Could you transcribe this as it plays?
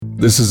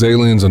This is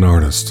Aliens and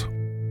Artists,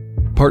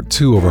 part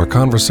 2 of our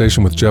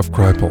conversation with Jeff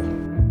Kripal.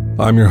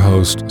 I'm your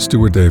host,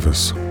 Stuart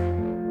Davis.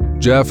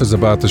 Jeff is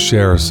about to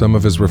share some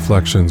of his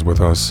reflections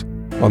with us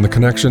on the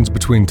connections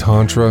between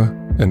Tantra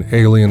and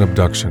alien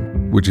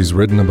abduction, which he's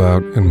written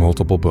about in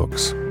multiple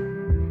books.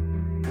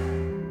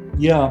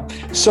 Yeah,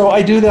 so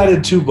I do that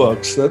in 2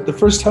 books. The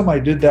first time I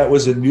did that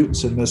was in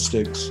Mutants and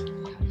Mystics.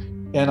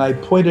 And I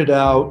pointed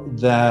out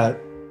that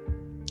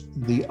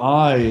the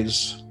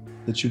eyes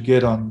that you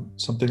get on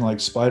something like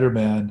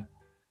Spider-Man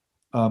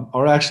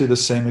are actually the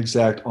same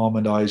exact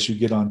almond eyes you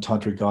get on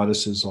tantric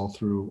goddesses all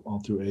through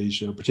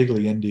Asia,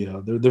 particularly India.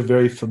 They're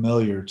very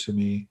familiar to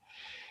me.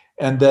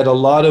 And that a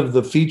lot of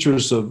the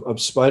features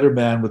of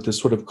Spider-Man with this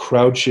sort of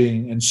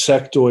crouching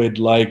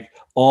insectoid-like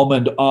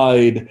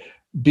almond-eyed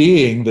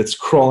being that's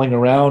crawling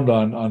around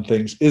on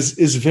things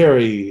is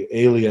very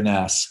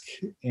alien-esque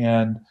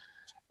and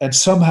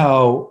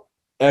somehow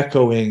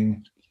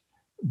echoing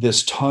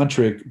this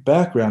tantric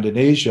background in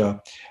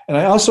Asia. And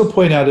I also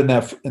point out in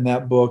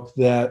that book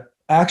that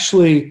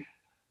actually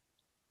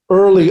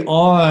early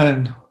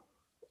on,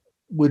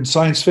 when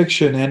science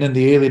fiction and in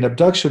the alien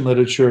abduction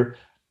literature,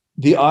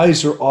 the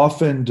eyes are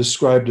often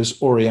described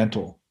as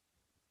Oriental.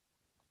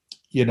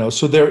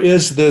 So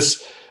there's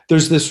this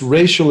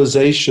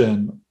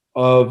racialization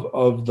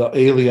of the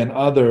alien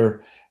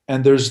other,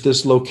 and there's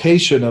this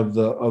location of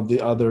the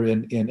other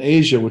in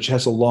Asia, which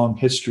has a long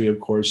history, of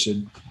course,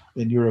 in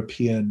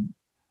European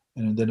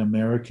and then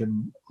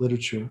American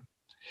literature.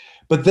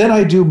 But then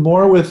I do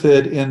more with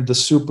it in the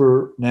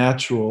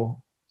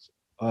supernatural,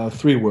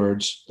 3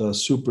 words, the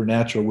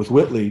supernatural with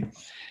Whitley.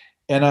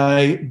 And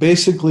I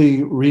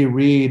basically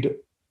reread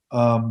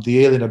the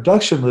alien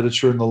abduction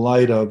literature in the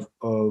light of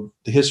the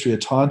history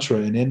of Tantra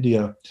in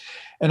India.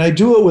 And I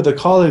do it with a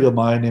colleague of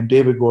mine named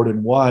David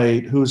Gordon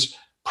White, who's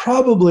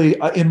probably,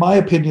 in my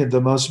opinion,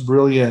 the most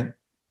brilliant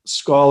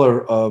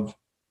scholar of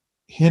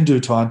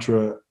Hindu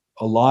Tantra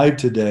alive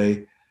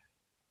today,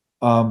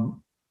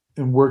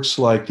 in works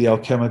like The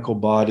Alchemical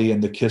Body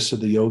and The Kiss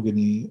of the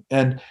Yogini.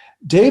 And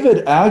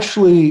David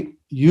actually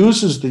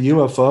uses the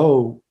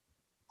UFO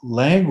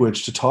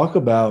language to talk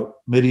about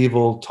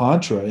medieval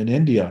Tantra in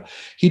India.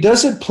 He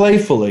does it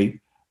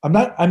playfully. I'm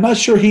not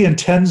sure he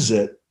intends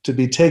it to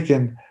be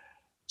taken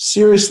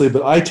seriously,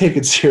 but I take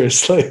it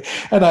seriously.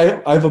 And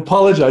I've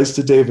apologized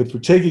to David for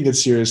taking it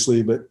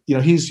seriously, but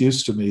he's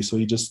used to me, so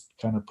he just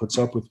kind of puts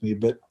up with me.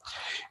 But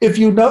if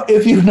you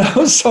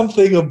know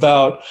something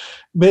about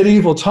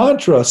medieval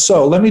Tantra,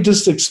 so let me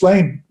just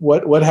explain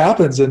what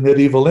happens in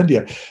medieval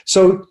India.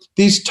 So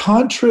these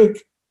tantric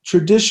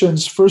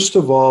traditions, first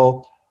of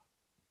all,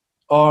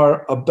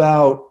 are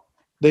about,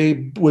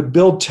 they would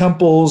build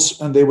temples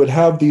and they would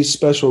have these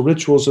special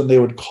rituals and they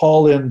would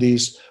call in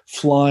these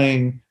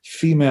flying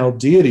female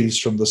deities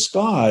from the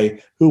sky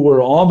who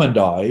were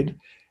almond-eyed,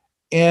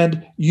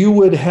 and you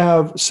would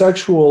have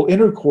sexual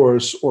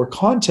intercourse or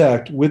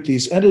contact with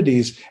these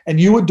entities and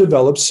you would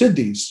develop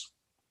siddhis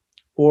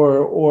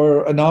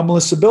or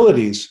anomalous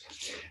abilities.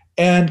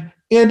 And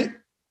in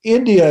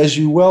India, as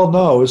you well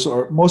know,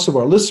 or most of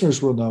our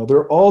listeners will know, there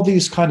are all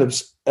these kind of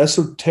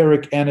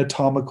esoteric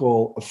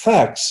anatomical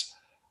effects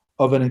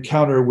of an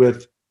encounter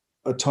with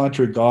a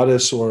tantric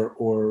goddess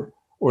or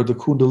the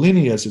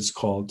kundalini, as it's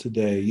called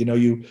today.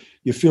 You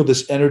feel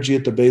this energy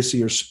at the base of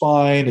your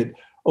spine. It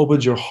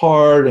opens your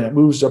heart and it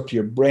moves up to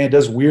your brain,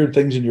 does weird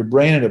things in your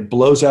brain, and it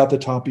blows out the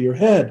top of your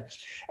head.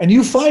 And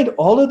you find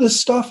all of this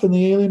stuff in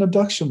the alien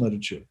abduction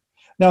literature.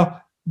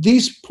 Now,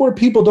 these poor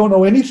people don't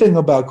know anything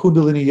about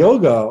Kundalini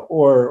Yoga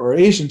or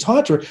Asian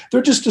Tantra.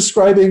 They're just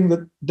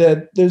describing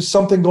that there's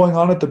something going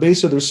on at the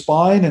base of their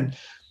spine, and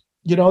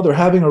they're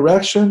having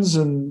erections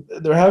and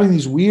they're having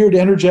these weird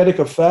energetic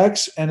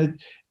effects, and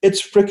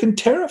it's freaking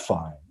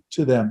terrifying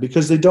to them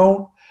because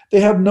they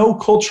have no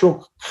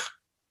cultural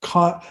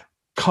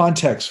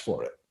context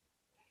for it.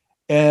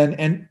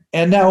 And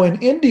now in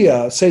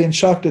India, say in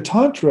Shakta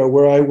Tantra,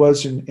 where I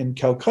was in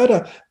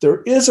Calcutta,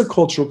 there is a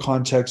cultural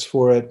context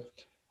for it.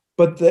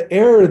 But the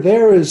error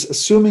there is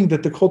assuming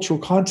that the cultural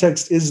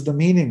context is the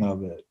meaning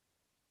of it.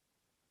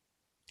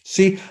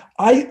 See,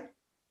 I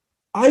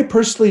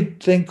personally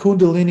think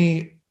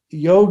Kundalini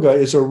Yoga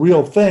is a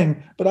real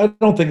thing, but I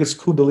don't think it's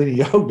Kundalini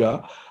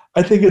Yoga.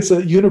 I think it's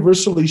a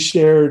universally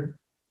shared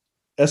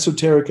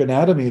esoteric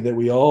anatomy that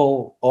we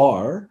all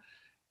are,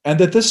 and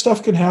that this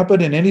stuff can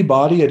happen in any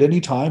body at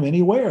any time,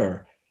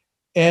 anywhere.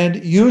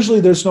 And usually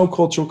there's no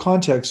cultural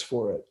context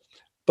for it.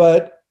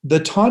 But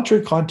the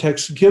tantric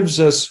context gives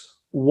us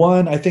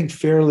one, I think,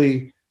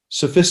 fairly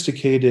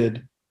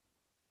sophisticated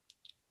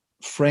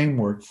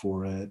framework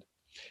for it.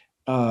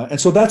 And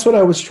so that's what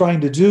I was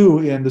trying to do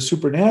in the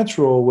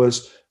supernatural,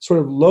 was sort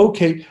of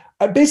locate.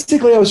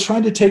 Basically, I was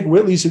trying to take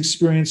Whitley's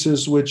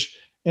experiences, which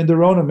in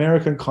their own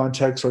American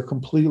context are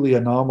completely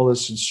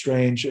anomalous and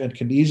strange and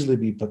can easily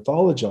be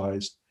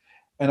pathologized.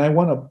 And I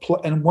want to,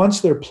 and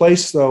once they're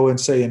placed, though, in,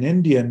 say, an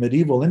Indian,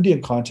 medieval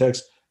Indian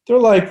context, they're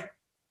like,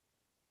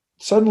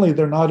 suddenly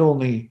they're not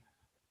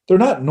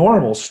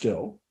normal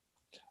still,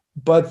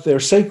 but they're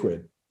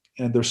sacred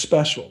and they're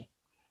special.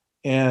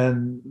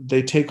 and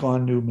they take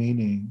on new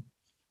meaning.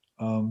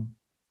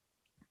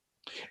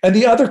 And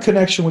the other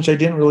connection, which I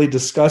didn't really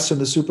discuss in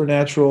the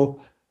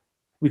supernatural,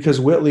 because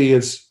Whitley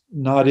is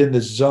not in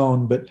this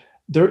zone, but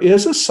there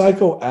is a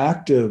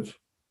psychoactive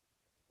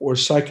or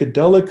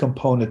psychedelic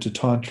component to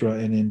Tantra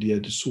in India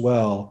as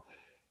well.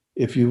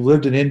 If you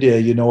lived in India,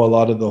 you know a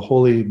lot of the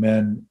holy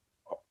men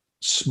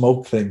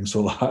smoke things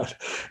a lot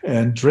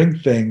and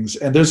drink things.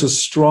 And there's a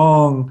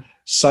strong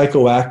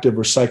psychoactive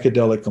or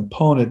psychedelic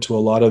component to a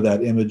lot of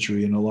that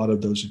imagery and a lot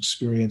of those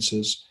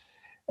experiences.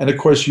 And of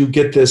course, you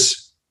get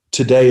this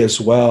today as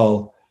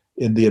well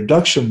in the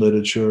abduction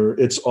literature.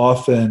 It's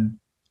often,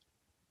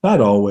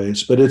 not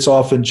always, but it's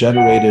often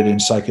generated in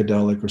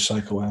psychedelic or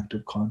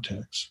psychoactive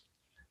contexts.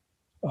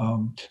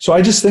 So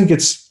I just think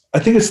it's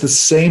the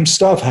same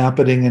stuff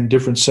happening in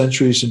different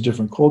centuries and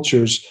different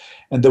cultures,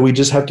 and that we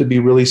just have to be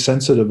really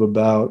sensitive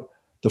about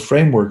the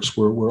frameworks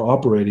we're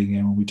operating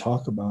in when we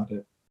talk about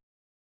it.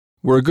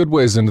 We're a good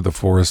ways into the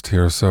forest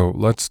here, so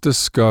let's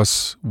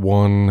discuss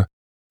one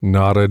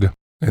knotted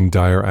and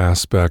dire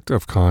aspect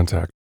of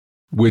contact,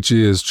 which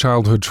is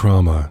childhood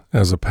trauma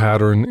as a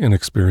pattern in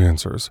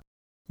experiencers.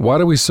 Why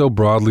do we so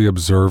broadly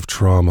observe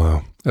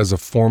trauma as a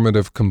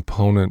formative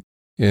component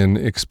in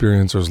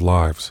experiencers'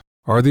 lives?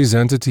 Are these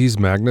entities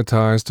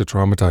magnetized to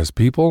traumatize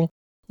people,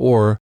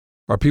 or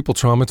are people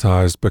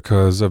traumatized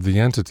because of the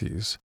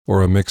entities,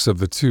 or a mix of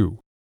the two?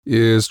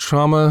 Is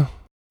trauma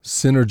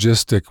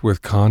synergistic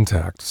with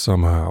contact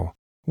somehow?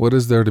 What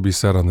is there to be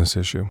said on this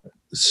issue?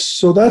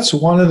 So that's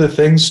one of the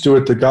things,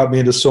 Stuart, that got me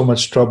into so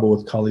much trouble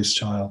with Kali's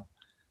Child,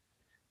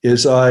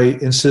 is I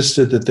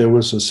insisted that there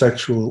was a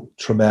sexual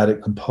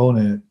traumatic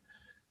component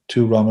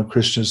to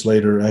Ramakrishna's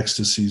later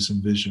ecstasies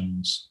and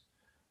visions.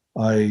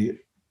 I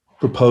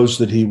proposed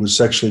that he was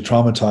sexually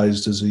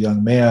traumatized as a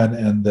young man,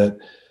 and that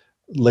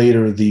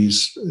later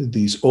these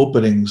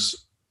openings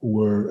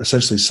were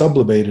essentially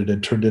sublimated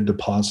and turned into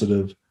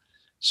positive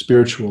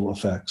spiritual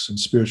effects and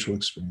spiritual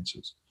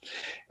experiences.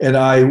 And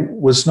I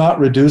was not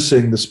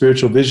reducing the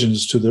spiritual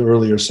visions to the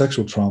earlier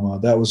sexual trauma.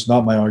 That was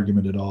not my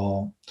argument at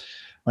all.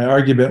 My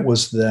argument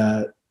was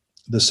that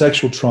the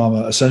sexual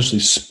trauma essentially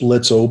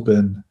splits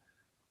open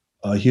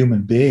a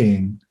human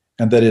being,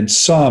 and that in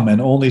some and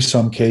only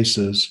some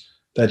cases,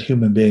 that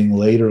human being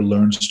later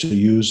learns to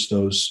use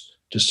those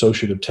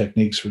dissociative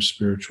techniques for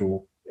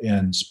spiritual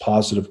ends,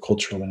 positive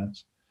cultural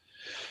ends.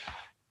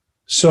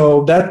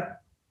 So that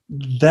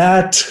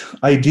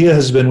idea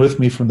has been with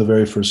me from the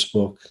very first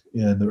book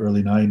in the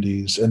early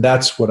 90s, and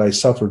that's what I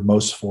suffered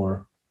most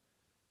for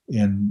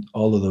in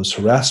all of those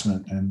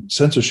harassment and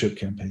censorship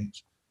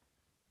campaigns.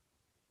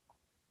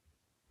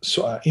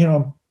 So,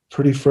 I'm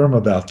pretty firm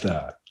about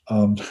that.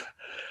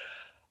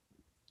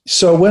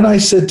 So when I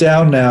sit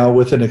down now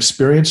with an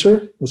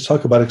experiencer, let's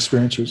talk about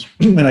experiencers,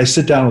 and I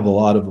sit down with a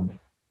lot of them.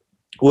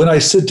 When I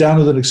sit down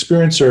with an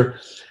experiencer,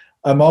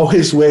 I'm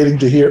always waiting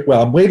to hear,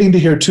 I'm waiting to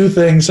hear two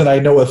things, and I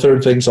know a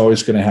third thing's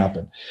always going to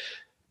happen.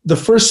 The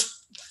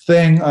first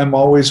thing I'm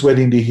always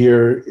waiting to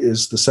hear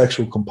is the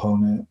sexual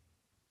component,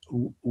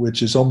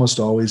 which is almost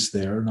always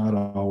there, not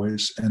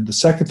always. And the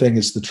second thing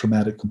is the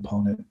traumatic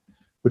component,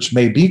 which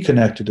may be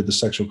connected to the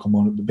sexual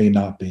component, but may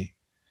not be.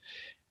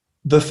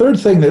 The third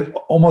thing that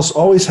almost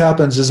always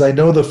happens is I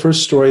know the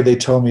first story they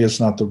tell me is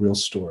not the real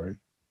story.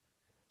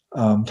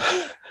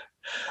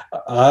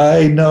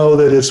 I know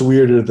that it's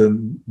weirder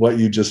than what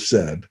you just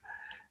said.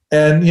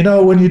 And,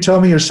 when you tell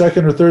me your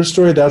second or third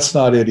story, that's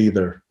not it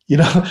either.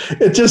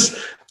 It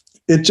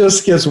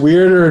just gets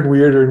weirder and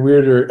weirder and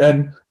weirder.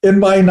 And in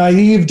my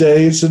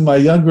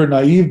younger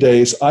naive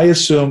days, I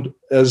assumed,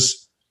 as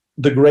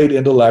the great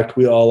intellect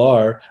we all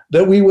are,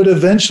 that we would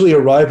eventually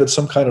arrive at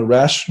some kind of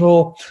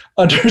rational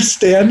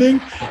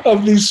understanding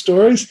of these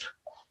stories.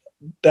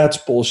 That's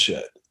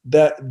bullshit.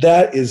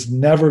 That is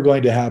never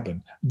going to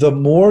happen. The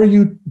more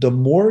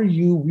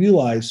you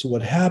realize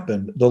what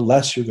happened, the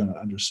less you're going to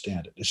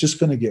understand it. It's just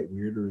going to get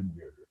weirder and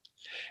weirder.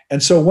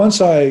 And so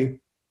once I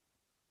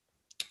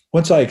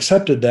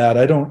accepted that,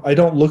 I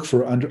don't look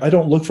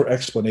for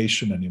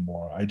explanation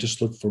anymore. I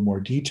just look for more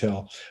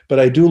detail. But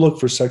I do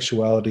look for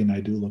sexuality, and I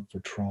do look for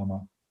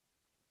trauma.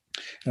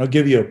 And I'll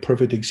give you a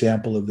perfect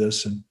example of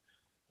this. And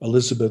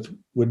Elizabeth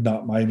would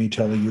not mind me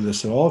telling you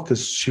this at all,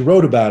 because she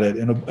wrote about it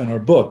in her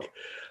book.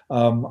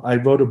 I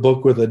wrote a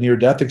book with a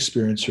near-death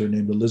experiencer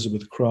named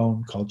Elizabeth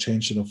Crone called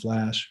Changed in a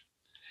Flash.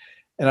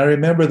 And I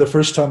remember the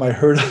first time I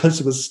heard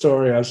Elizabeth's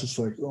story, I was just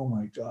like, oh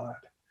my God.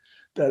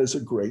 That is a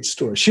great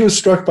story. She was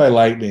struck by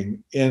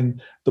lightning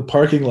in the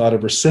parking lot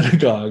of her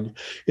synagogue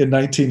in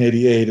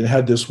 1988 and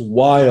had this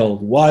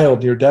wild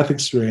near-death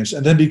experience,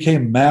 and then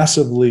became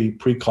massively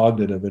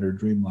precognitive in her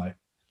dream life.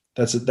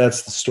 That's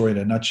the story in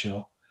a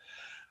nutshell.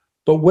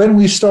 But when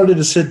we started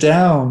to sit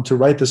down to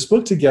write this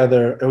book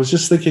together, I was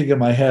just thinking in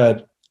my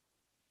head,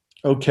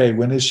 okay,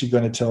 when is she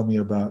going to tell me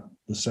about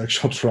the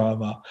sexual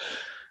trauma?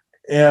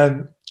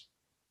 And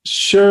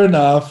sure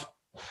enough,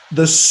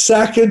 the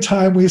second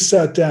time we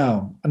sat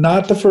down,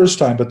 not the first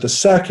time, but the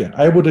second,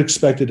 I would have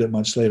expected it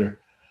much later,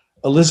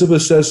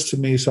 Elizabeth says to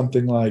me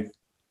something like,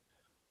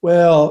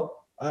 well,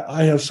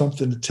 I have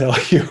something to tell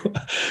you.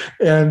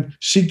 And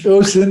she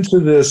goes into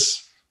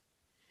this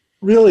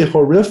really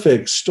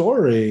horrific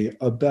story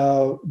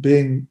about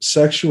being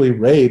sexually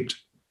raped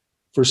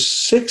for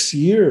 6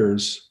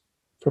 years,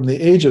 from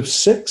the age of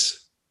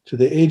 6 to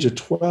the age of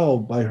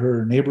 12, by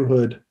her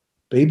neighborhood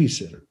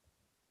babysitter.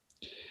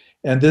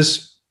 And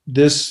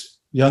this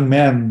young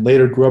man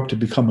later grew up to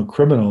become a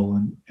criminal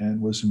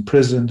and was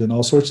imprisoned and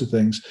all sorts of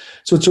things.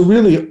 So it's a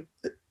really, in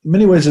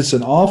many ways, it's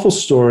an awful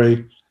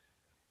story.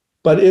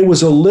 But it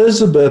was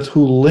Elizabeth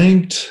who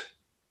linked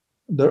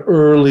the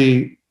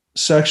early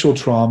sexual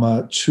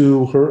trauma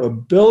to her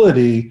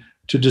ability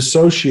to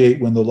dissociate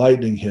when the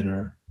lightning hit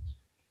her.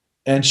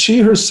 And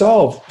she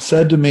herself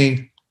said to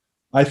me,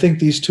 I think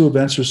these two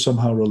events are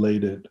somehow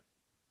related.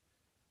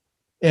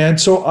 And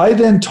so I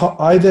then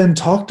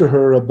talked to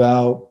her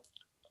about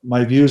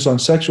my views on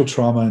sexual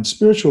trauma and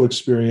spiritual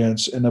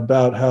experience, and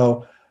about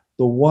how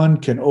the one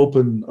can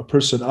open a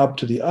person up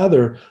to the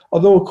other.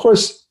 Although, of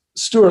course,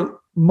 Stuart,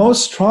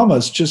 most trauma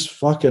is just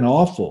fucking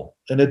awful,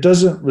 and it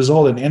doesn't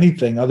result in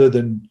anything other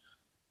than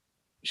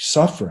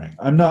suffering.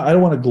 I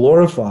don't want to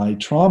glorify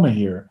trauma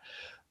here,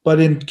 but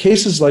in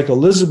cases like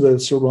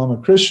Elizabeth's or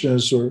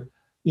Ramakrishna's, or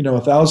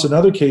 1,000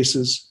 other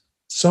cases,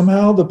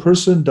 somehow the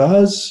person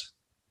does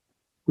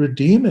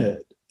redeem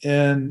it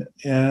and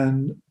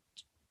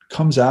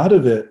comes out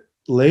of it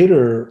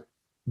later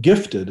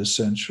gifted,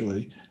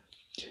 essentially.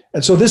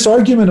 And so this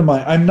argument of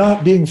mine, I'm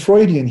not being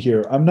Freudian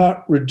here. I'm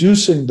not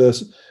reducing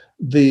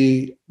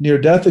the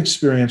near-death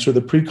experience or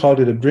the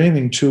precognitive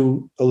dreaming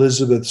to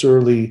Elizabeth's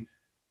early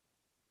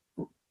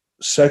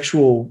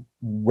sexual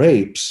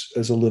rapes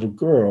as a little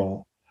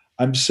girl.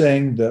 I'm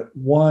saying that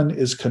one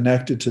is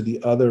connected to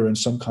the other in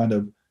some kind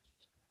of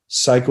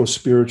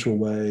psycho-spiritual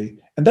way.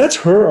 And that's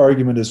her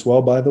argument as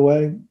well, by the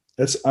way.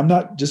 I'm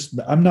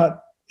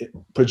not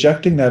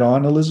projecting that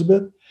on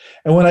Elizabeth.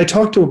 And when I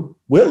talked to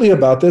Whitley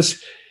about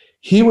this,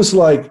 he was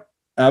like,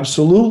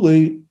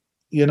 absolutely,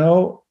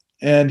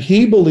 and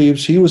he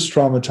believes he was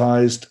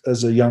traumatized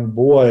as a young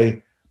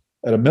boy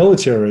at a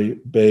military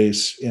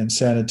base in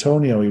San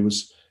Antonio.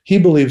 He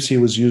believes he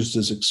was used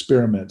as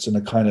experiments in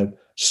a kind of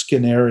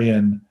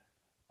Skinnerian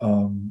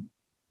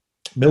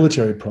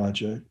military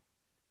project,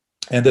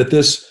 and that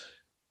this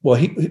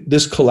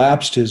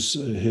collapsed his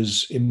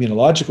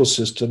immunological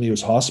system. He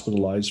was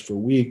hospitalized for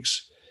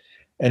weeks,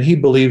 and he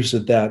believes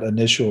that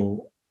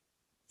initial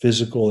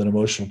physical and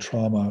emotional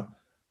trauma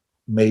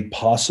made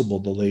possible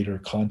the later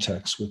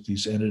contacts with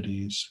these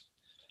entities.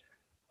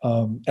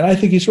 And I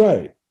think he's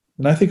right.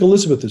 And I think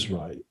Elizabeth is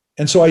right.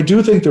 And so I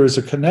do think there is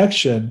a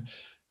connection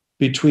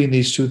between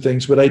these two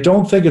things, but I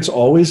don't think it's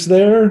always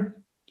there.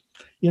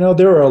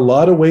 There are a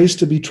lot of ways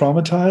to be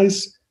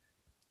traumatized,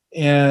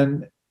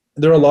 and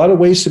there are a lot of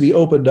ways to be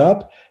opened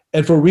up.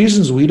 And for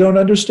reasons we don't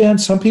understand,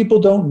 some people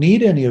don't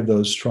need any of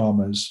those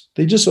traumas.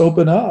 They just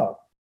open up.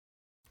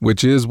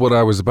 Which is what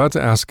I was about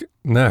to ask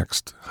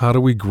next. How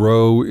do we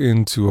grow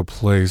into a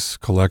place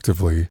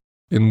collectively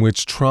in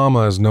which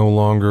trauma is no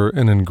longer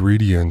an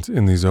ingredient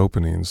in these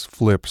openings,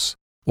 flips,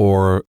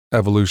 or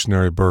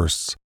evolutionary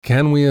bursts?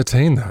 Can we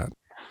attain that?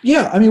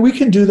 Yeah, we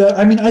can do that.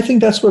 I think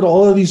that's what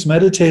all of these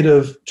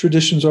meditative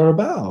traditions are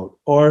about,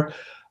 are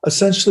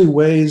essentially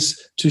ways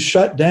to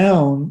shut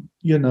down,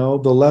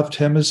 the left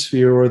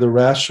hemisphere or the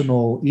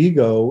rational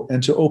ego,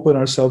 and to open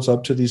ourselves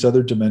up to these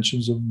other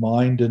dimensions of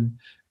mind and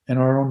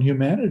our own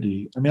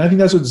humanity. I think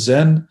that's what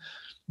Zen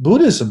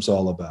Buddhism's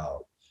all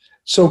about.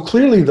 So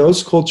clearly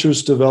those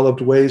cultures developed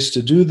ways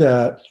to do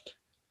that.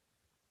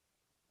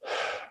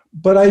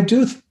 But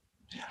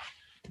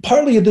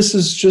partly this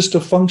is just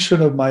a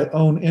function of my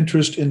own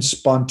interest in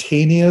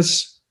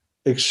spontaneous,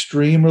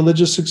 extreme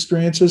religious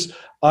experiences.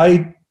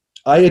 I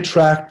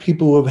attract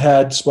people who have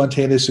had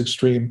spontaneous,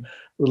 extreme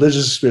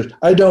religious experience.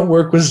 I don't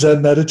work with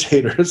Zen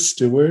meditators,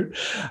 Stuart.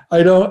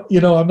 I don't,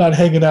 I'm not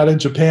hanging out in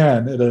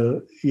Japan at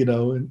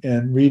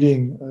and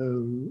reading.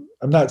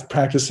 I'm not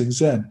practicing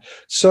Zen.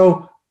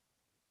 So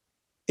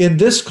in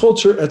this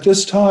culture at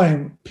this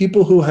time,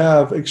 people who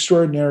have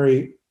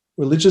extraordinary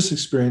religious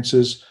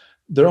experiences,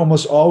 they're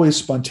almost always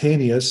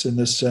spontaneous in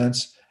this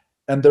sense,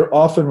 and they're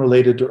often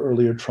related to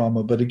earlier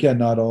trauma, but again,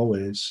 not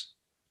always.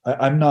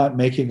 I'm not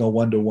making a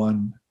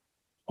one-to-one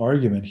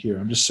argument here.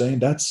 I'm just saying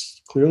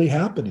that's clearly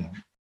happening.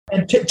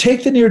 And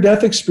take the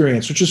near-death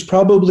experience, which is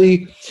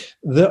probably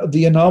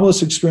the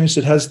anomalous experience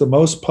that has the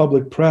most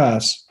public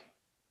press.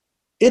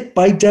 It,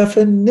 by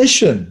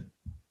definition,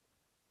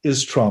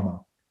 is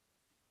trauma.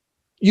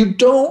 You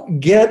don't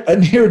get a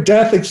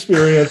near-death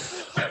experience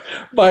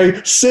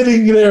by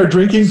sitting there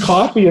drinking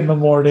coffee in the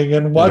morning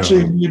and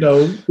watching,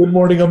 Good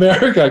Morning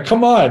America.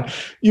 Come on.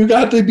 You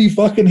got to be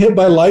fucking hit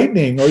by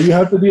lightning, or you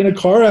have to be in a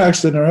car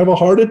accident or have a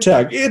heart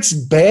attack. It's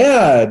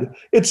bad.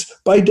 It's,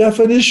 by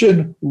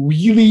definition,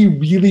 really,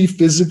 really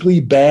physically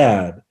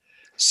bad.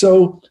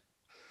 So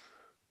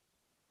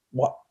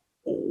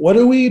what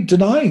are we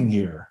denying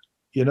here?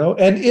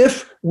 And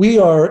if we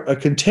are a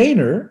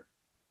container,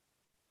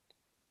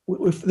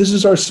 if this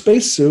is our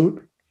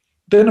spacesuit,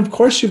 then of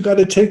course you've got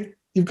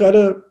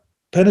to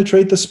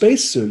penetrate the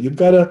spacesuit. You've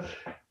got to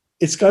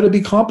it's got to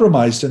be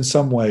compromised in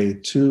some way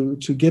to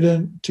get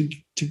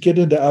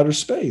into outer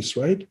space,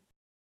 right?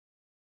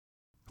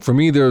 For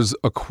me, there's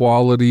a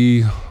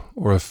quality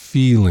or a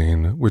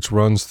feeling which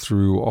runs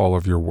through all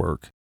of your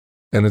work,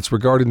 and it's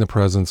regarding the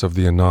presence of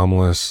the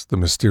anomalous, the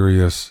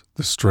mysterious,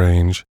 the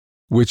strange,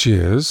 which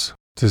is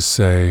to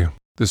say,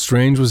 the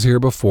strange was here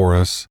before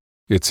us,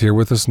 it's here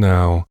with us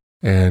now,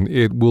 and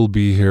it will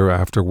be here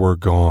after we're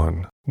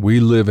gone. We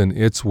live in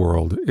its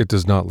world, it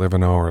does not live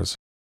in ours.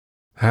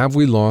 Have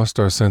we lost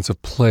our sense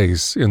of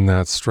place in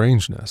that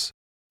strangeness?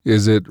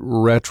 Is it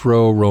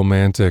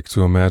retro-romantic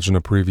to imagine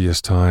a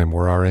previous time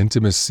where our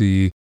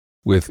intimacy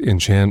with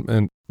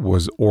enchantment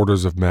was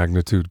orders of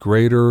magnitude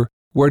greater?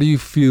 Where do you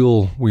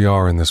feel we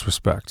are in this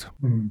respect?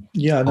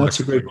 Yeah, that's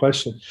a great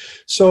question.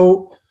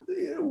 So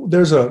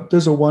there's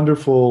a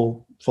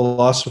wonderful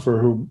philosopher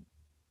who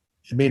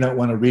you may not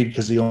want to read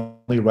because he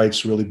only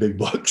writes really big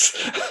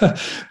books,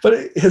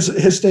 but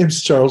his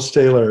name's Charles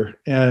Taylor,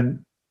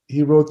 and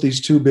he wrote these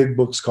two big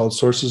books called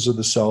Sources of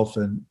the Self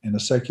and In a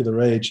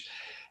Secular Age.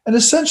 And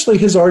essentially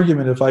his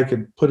argument, if I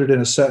could put it in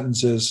a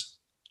sentence, is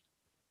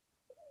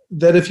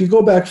that if you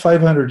go back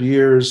 500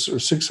 years or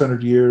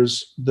 600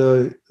 years,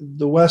 the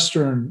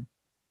Western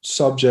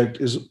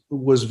subject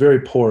was very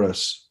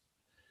porous.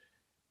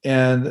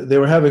 And they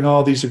were having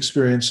all these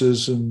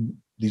experiences and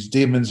these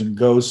demons and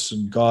ghosts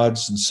and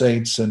gods and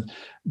saints, and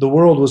the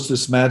world was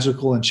this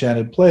magical,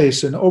 enchanted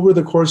place. And over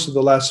the course of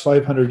the last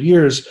 500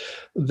 years,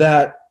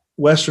 that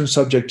Western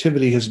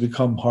subjectivity has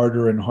become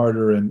harder and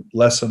harder and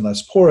less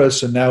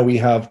porous. And now we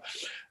have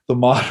the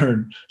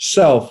modern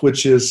self,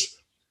 which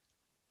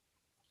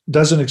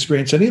doesn't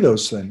experience any of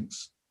those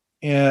things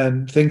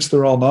and thinks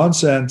they're all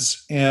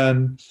nonsense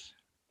and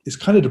is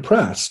kind of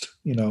depressed.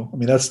 I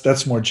mean,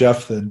 that's more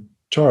Jeff than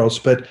Charles,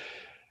 but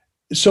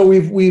so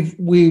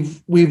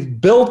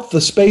we've built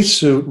the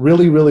spacesuit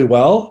really, really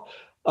well.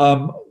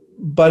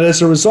 But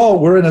as a result,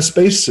 we're in a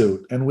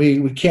spacesuit and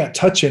we can't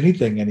touch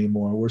anything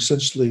anymore. We're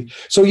essentially,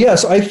 so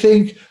yes, I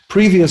think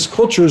previous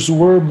cultures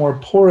were more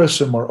porous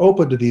and more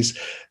open to these.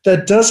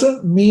 That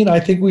doesn't mean I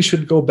think we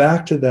should go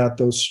back to that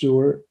though,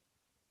 Stuart.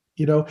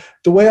 The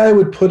way I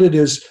would put it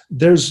is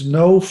there's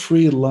no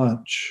free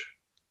lunch.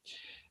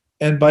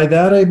 And by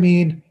that, I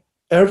mean,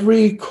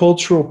 every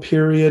cultural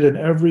period and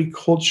every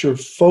culture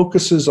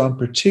focuses on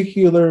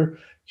particular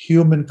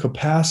human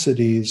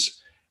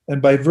capacities.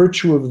 And by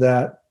virtue of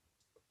that,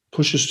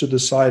 pushes to the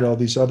side all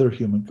these other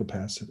human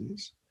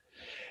capacities.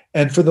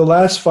 And for the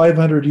last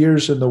 500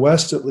 years in the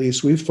West, at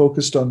least, we've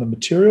focused on the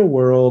material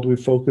world. We've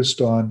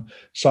focused on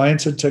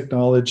science and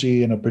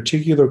technology and a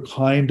particular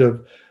kind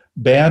of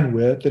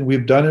bandwidth. And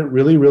we've done it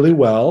really, really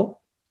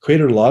well,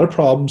 created a lot of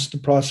problems in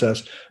the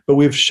process, but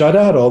we've shut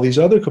out all these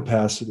other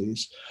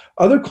capacities.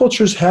 Other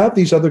cultures have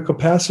these other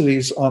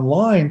capacities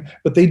online,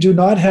 but they do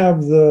not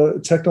have the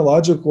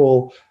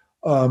technological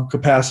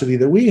capacity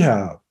that we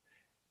have.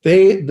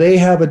 They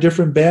have a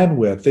different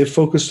bandwidth. They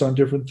focused on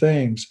different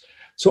things.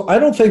 So I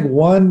don't think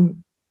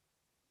one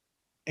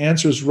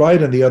answer is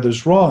right and the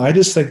other's wrong. I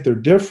just think they're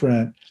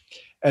different.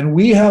 And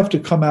we have to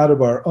come out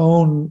of our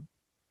own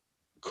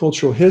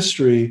cultural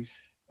history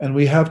and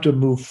we have to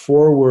move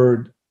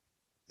forward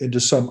into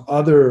some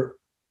other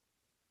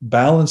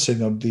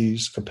balancing of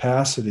these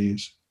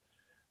capacities.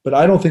 But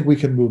I don't think we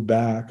can move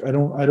back. I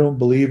don't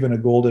believe in a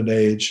golden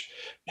age.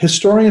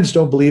 Historians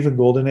don't believe in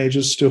golden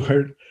ages,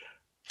 Stuart.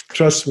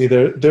 Trust me,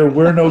 there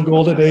were no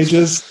golden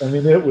ages. I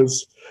mean, it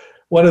was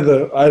one of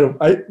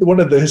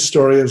the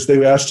historians.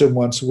 They asked him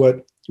once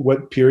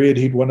what period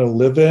he'd want to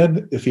live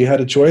in if he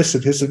had a choice,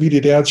 and his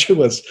immediate answer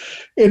was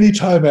any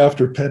time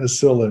after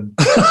penicillin.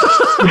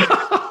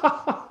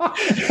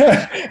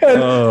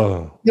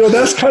 And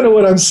that's kind of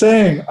what I'm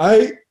saying.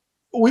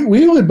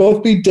 We would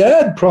both be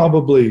dead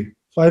probably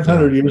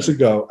 500 years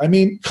ago. I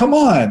mean, come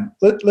on,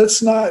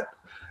 let's not.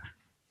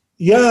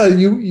 Yeah,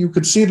 you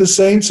could see the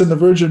saints and the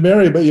Virgin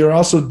Mary, but you're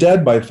also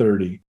dead by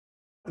 30.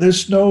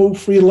 There's no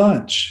free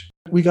lunch.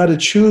 We got to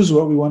choose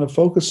what we want to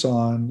focus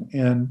on.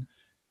 And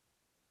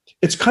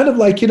it's kind of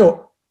like,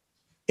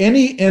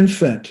 any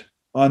infant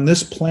on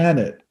this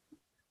planet,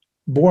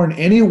 born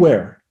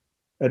anywhere,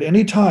 at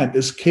any time,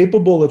 is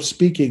capable of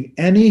speaking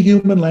any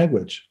human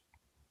language.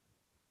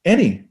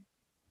 Any.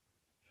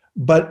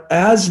 But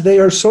as they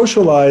are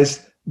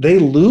socialized, they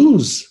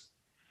lose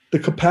the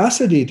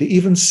capacity to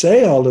even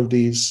say all of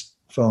these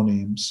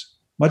phonemes,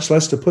 much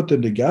less to put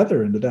them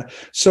together into that.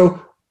 So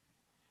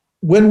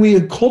when we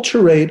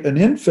enculturate an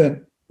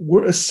infant,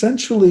 we're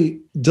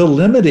essentially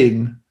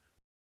delimiting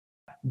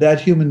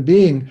that human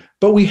being,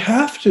 but we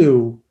have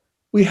to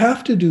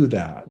do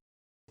that.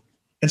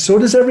 And so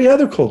does every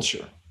other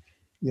culture,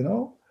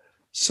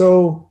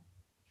 So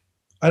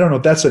I don't know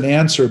if that's an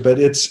answer, but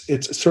it's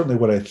certainly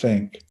what I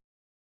think.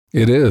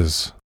 It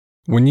is.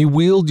 When you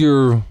wield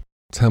your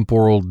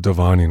temporal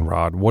divining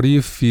rod, what do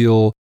you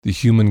feel the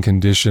human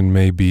condition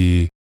may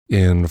be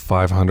in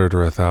 500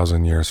 or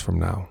 1,000 years from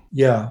now?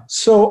 Yeah.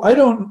 So I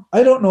don't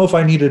know if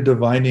I need a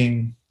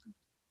divining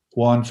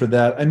wand for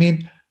that. I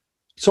mean,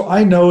 so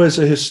I know as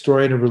a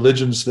historian of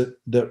religions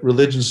that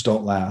religions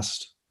don't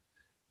last.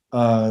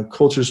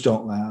 cultures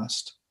don't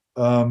last.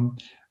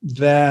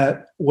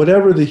 That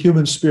whatever the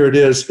human spirit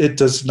is, it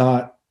does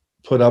not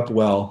put up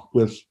well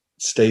with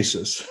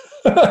stasis.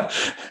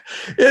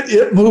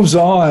 It moves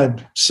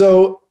on.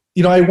 So,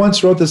 I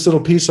once wrote this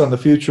little piece on the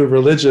future of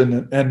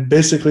religion, and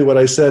basically what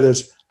I said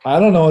is, I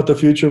don't know what the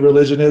future of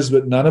religion is,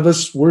 but none of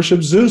us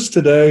worship Zeus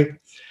today.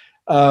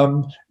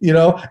 And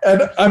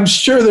I'm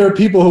sure there are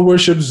people who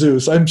worship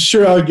Zeus. I'm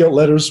sure I'll get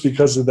letters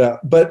because of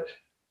that. But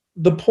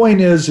the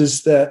point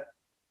is that,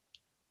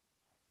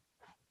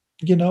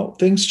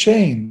 things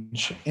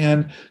change.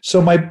 And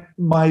so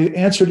my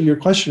answer to your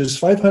question is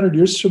 500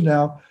 years from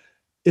now,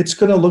 it's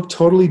going to look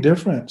totally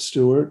different,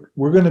 Stuart.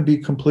 We're going to be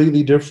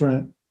completely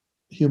different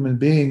human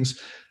beings.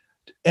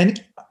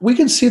 And we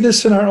can see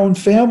this in our own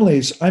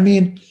families. I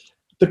mean,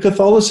 the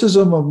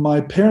Catholicism of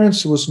my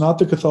parents was not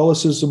the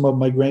Catholicism of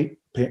my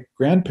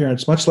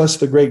great-grandparents, much less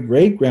the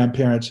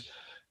great-great-grandparents,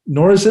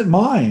 nor is it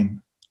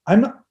mine.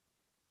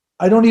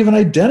 I don't even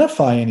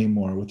identify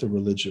anymore with the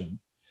religion.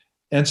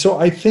 And so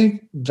I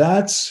think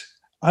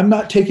I'm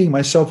not taking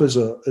myself as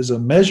a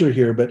measure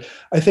here, but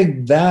I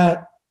think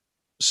that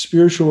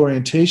spiritual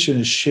orientation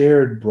is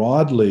shared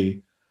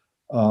broadly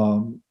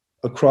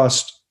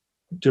across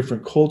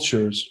different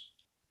cultures.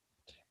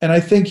 And I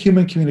think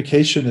human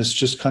communication has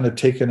just kind of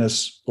taken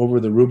us over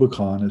the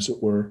Rubicon, as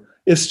it were.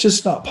 It's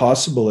just not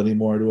possible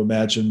anymore to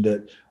imagine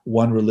that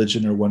one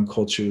religion or one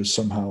culture is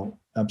somehow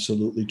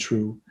absolutely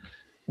true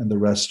and the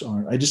rest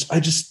aren't.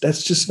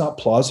 That's just not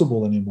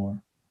plausible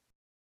anymore.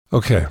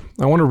 Okay,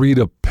 I want to read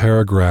a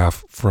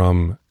paragraph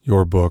from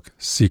your book,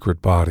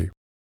 Secret Body.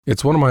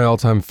 It's one of my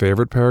all-time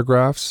favorite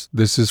paragraphs.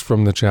 This is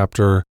from the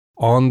chapter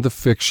On the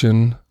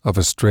Fiction of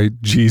a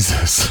Straight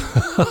Jesus.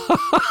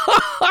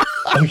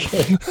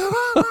 Okay.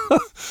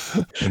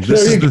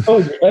 There you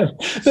go.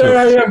 There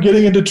I am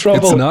getting into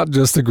trouble. It's not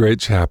just a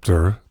great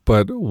chapter,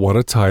 but what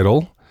a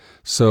title.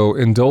 So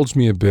indulge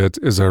me a bit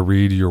as I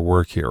read your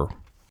work here.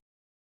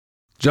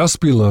 Just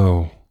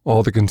below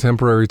all the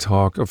contemporary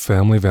talk of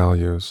family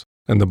values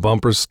and the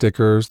bumper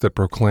stickers that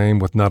proclaim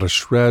with not a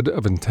shred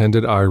of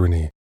intended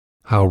irony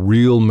how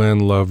real men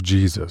love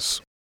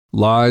Jesus,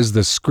 lies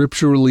the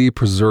scripturally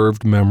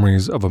preserved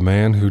memories of a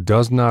man who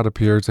does not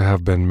appear to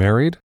have been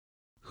married,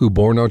 who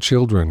bore no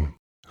children,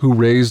 who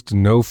raised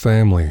no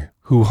family,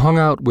 who hung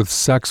out with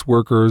sex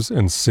workers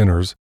and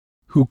sinners,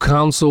 who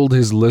counseled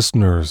his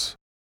listeners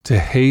to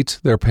hate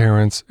their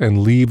parents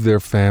and leave their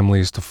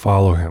families to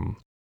follow him,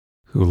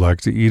 who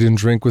liked to eat and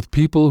drink with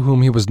people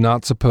whom he was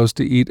not supposed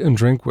to eat and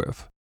drink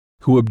with,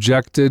 who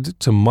objected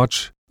to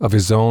much of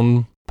his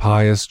own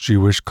pious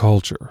Jewish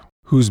culture,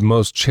 whose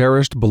most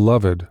cherished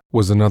beloved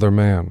was another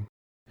man,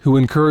 who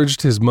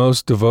encouraged his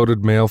most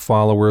devoted male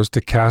followers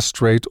to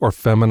castrate or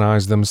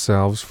feminize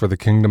themselves for the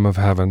kingdom of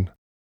heaven,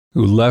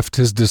 who left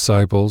his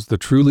disciples the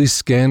truly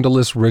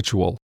scandalous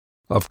ritual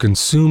of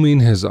consuming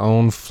his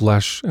own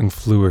flesh and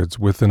fluids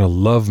within a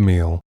love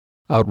meal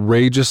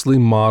outrageously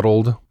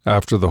modeled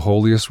after the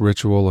holiest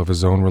ritual of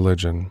his own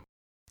religion,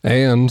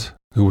 and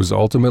who was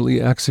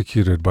ultimately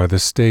executed by the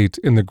state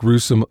in the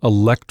gruesome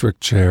electric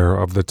chair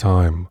of the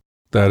time,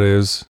 that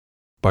is,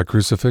 by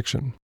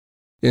crucifixion.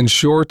 In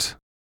short,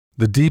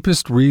 the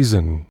deepest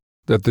reason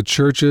that the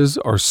churches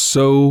are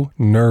so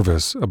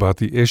nervous about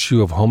the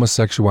issue of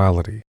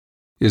homosexuality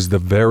is the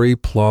very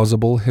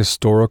plausible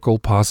historical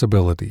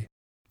possibility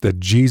that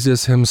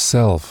Jesus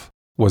himself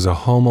was a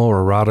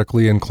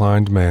homoerotically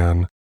inclined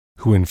man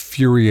who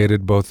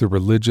infuriated both the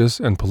religious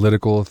and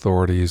political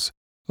authorities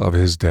of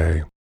his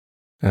day.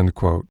 End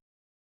quote.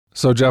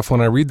 So, Jeff,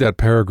 when I read that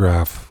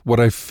paragraph, what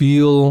I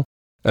feel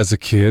as a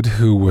kid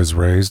who was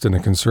raised in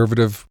a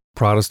conservative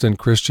Protestant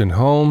Christian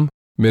home,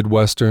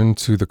 Midwestern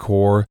to the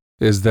core,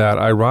 is that,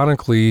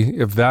 ironically,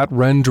 if that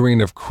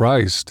rendering of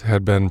Christ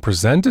had been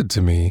presented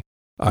to me,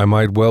 I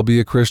might well be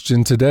a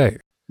Christian today.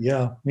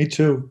 Yeah, me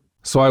too.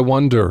 So I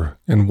wonder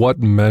in what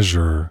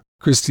measure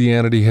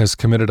Christianity has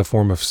committed a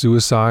form of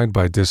suicide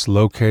by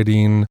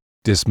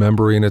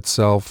dismembering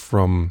itself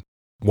from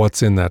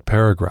what's in that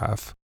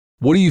paragraph.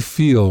 What do you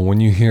feel when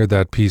you hear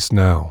that piece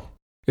now?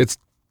 It's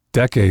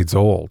decades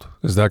old.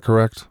 Is that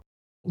correct?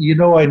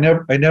 I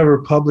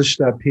never published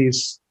that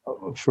piece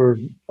for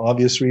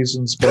obvious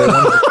reasons, but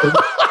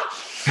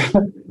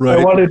right.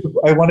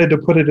 I wanted to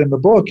put it in the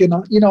book, and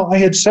I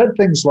had said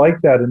things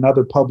like that in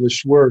other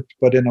published work,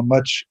 but in a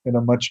much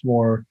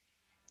more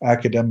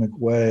academic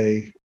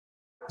way.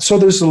 So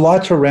there's a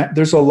lot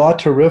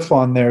to riff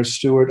on there,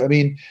 Stuart. I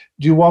mean,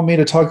 do you want me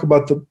to talk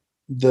about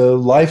the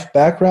life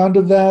background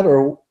of that,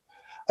 or?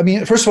 I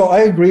mean, first of all, I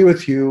agree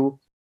with you.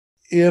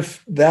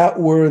 If that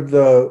were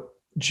the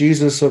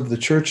Jesus of the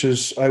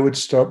churches, I would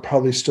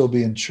probably still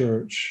be in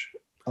church.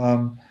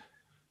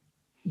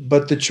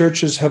 But the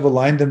churches have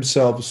aligned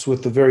themselves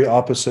with the very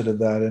opposite of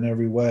that in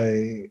every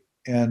way,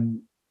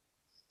 and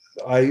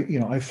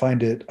I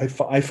find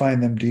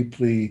them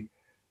deeply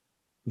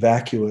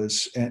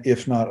vacuous, and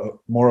if not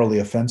morally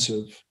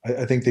offensive.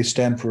 I think they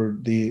stand for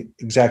the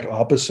exact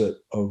opposite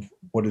of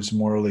what is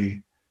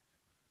morally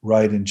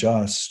right and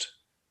just.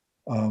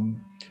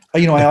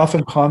 I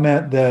often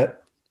comment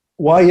that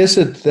why is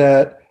it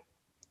that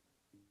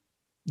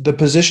the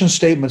position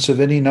statements of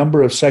any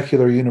number of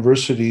secular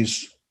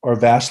universities are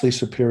vastly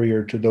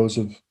superior to those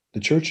of the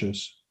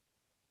churches?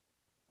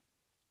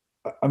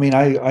 I mean,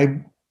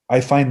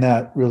 I find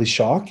that really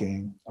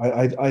shocking.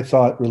 I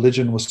thought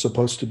religion was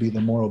supposed to be the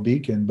moral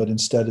beacon, but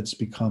instead it's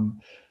become,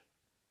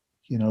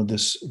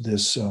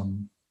 this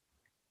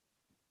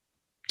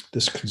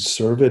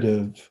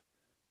conservative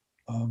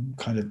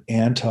kind of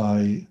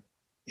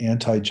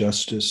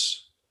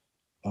anti-justice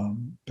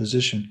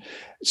position.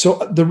 So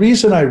the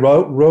reason I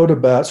wrote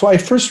about, so I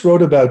first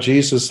wrote about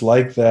Jesus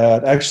like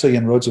that, actually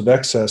in Roads of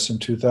Excess in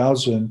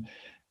 2000,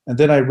 and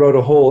then I wrote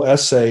a whole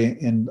essay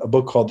in a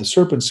book called The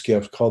Serpent's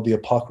Gift, called The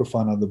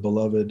Apocryphon of the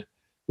Beloved,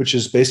 which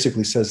is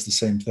basically says the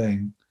same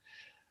thing.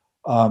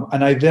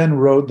 And I then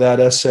wrote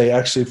that essay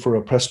actually for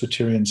a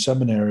Presbyterian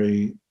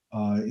seminary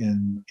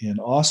in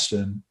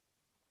Austin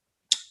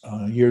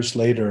years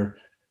later,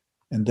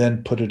 and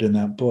then put it in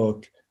that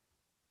book.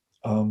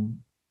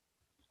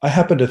 I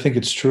happen to think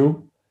it's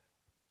true.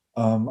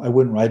 I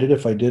wouldn't write it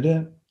if I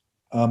didn't.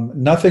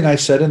 Nothing I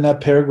said in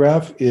that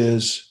paragraph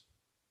is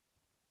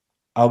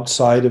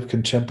outside of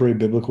contemporary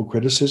biblical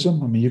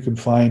criticism. I mean, you can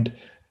find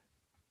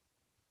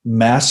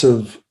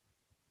massive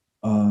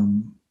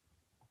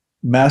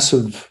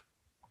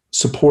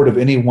support of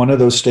any one of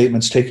those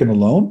statements taken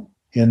alone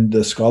in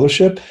the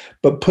scholarship,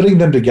 but putting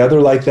them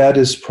together like that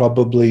is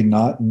probably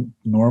not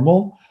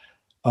normal.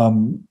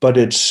 But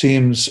it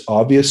seems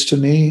obvious to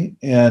me.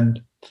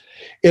 And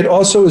it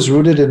also is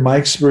rooted in my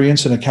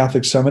experience in a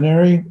Catholic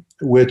seminary,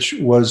 which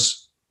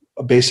was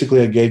basically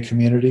a gay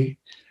community.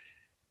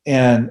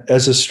 And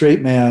as a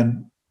straight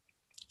man,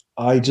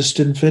 I just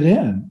didn't fit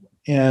in.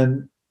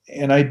 And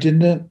I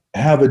didn't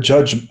have a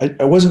judgment.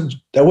 That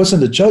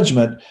wasn't a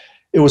judgment.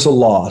 It was a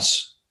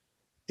loss.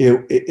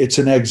 It's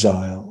an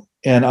exile.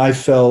 And I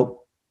felt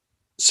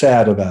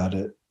sad about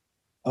it.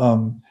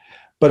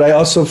 But I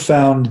also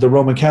found the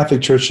Roman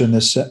Catholic Church in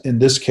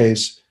this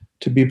case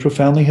to be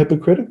profoundly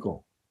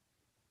hypocritical.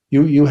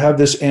 You have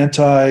this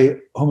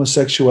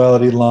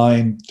anti-homosexuality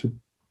line through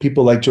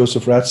people like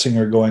Joseph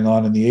Ratzinger going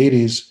on in the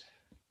 80s,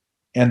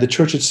 and the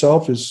church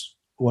itself is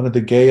one of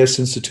the gayest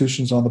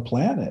institutions on the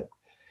planet.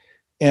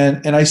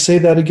 And I say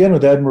that again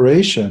with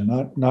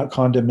admiration, not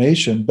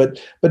condemnation, but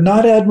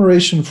not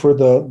admiration for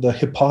the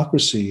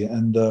hypocrisy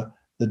and the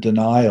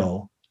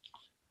denial.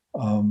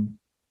 And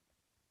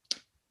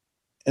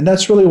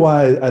that's really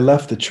why I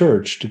left the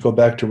church to go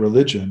back to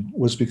religion,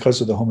 was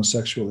because of the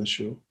homosexual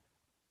issue.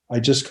 I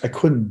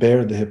couldn't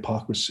bear the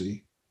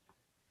hypocrisy,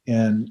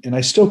 and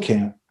I still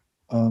can't.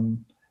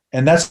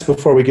 And that's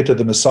before we get to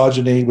the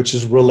misogyny, which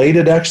is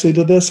related actually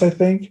to this, I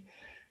think.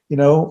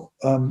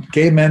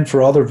 Gay men,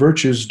 for all their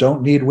virtues,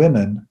 don't need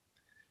women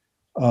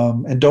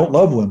and don't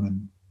love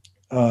women.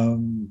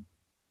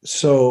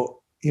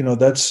 So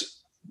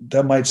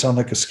that might sound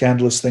like a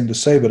scandalous thing to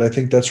say, but I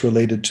think that's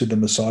related to the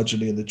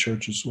misogyny of the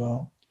church as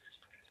well.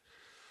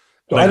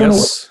 So I don't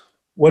know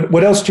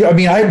what else do you, I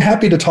mean, I'm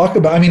happy to talk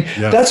about. I mean,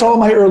 That's all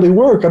my early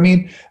work. I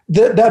mean,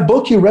 that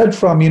book you read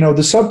from,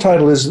 the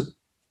subtitle is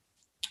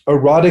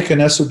Erotic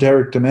and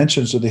Esoteric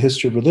Dimensions of the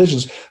History of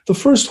Religions. The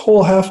first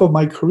whole half of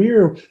my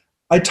career,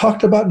 I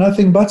talked about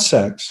nothing but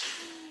sex.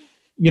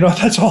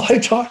 That's all I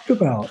talked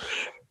about,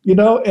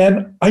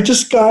 and I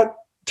just got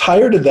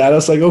tired of that. I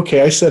was like,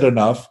 okay, I said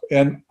enough.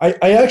 And I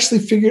actually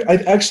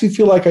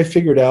feel like I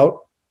figured out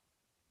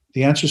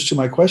the answers to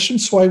my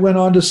questions. So I went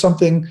on to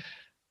something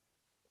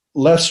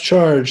less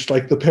charged,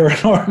 like the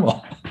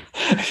paranormal,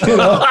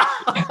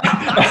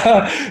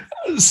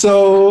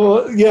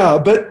 So yeah,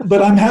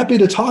 but I'm happy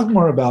to talk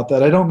more about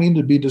that. I don't mean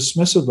to be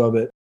dismissive of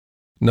it.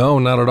 No,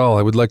 not at all.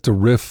 I would like to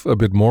riff a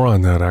bit more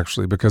on that,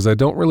 actually, because I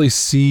don't really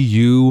see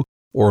you,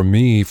 or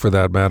me for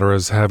that matter,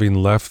 as having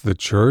left the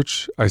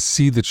church. I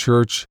see the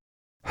church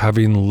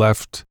having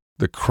left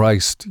the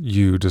Christ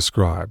you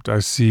described. I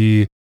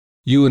see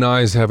you and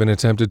I as having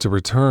attempted to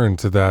return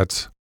to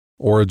that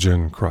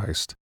origin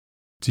Christ.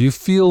 Do you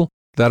feel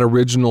that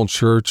original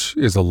church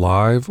is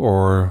alive,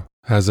 or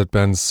has it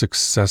been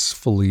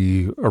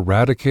successfully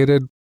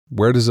eradicated?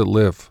 Where does it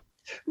live?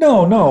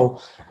 No.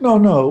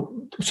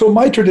 So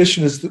my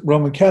tradition is the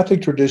Roman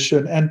Catholic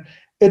tradition, and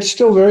it's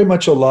still very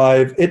much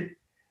alive.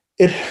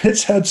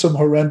 It's had some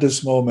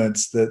horrendous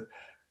moments that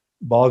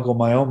boggle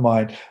my own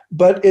mind,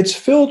 but it's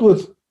filled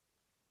with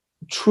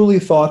truly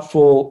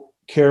thoughtful,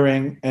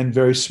 caring, and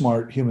very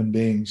smart human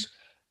beings,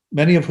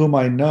 many of whom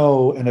I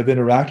know and have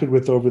interacted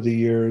with over the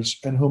years,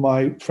 and whom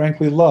I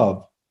frankly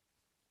love.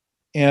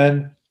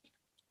 And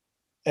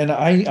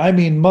I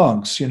mean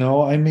monks,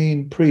 I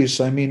mean priests,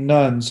 I mean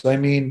nuns, I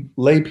mean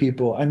lay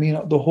people, I mean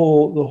the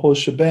whole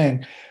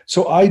shebang.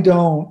 So I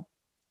don't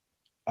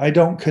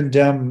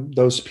condemn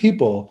those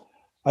people.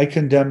 I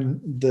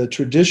condemn the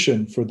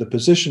tradition for the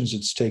positions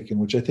it's taken,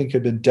 which I think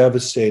have been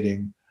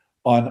devastating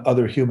on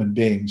other human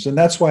beings. And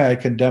that's why I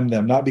condemn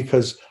them, not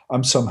because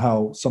I'm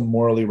somehow some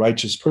morally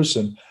righteous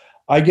person.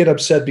 I get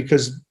upset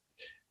because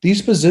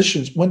these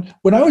positions,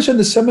 when I was in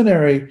the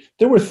seminary,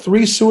 there were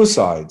 3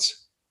 suicides.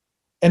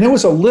 And it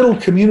was a little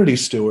community,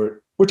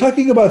 Stuart, We're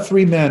talking about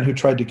 3 men who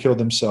tried to kill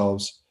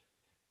themselves,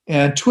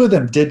 and 2 of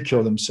them did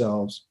kill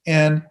themselves.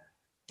 And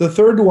the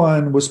third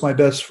one was my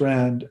best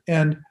friend.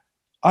 And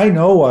I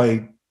know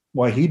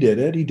why he did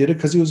it. He did it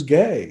because he was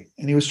gay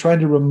and he was trying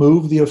to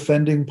remove the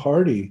offending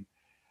party.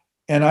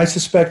 And I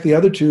suspect the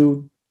other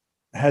 2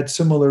 had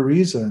similar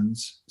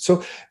reasons.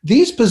 So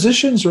these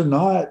positions are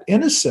not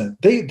innocent.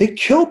 They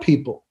kill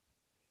people.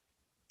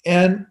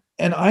 And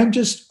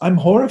I'm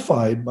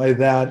horrified by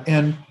that.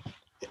 And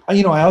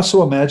I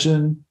also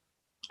imagine,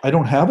 I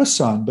don't have a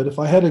son, but if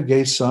I had a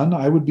gay son,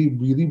 I would be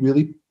really,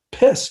 really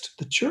pissed at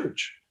the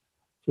church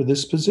for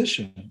this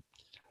position.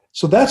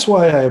 So that's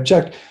why I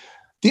object.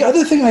 The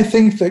other thing I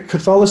think that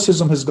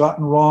Catholicism has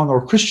gotten wrong,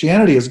 or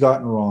Christianity has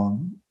gotten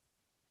wrong,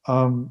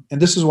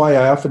 and this is why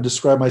I often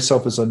describe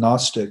myself as a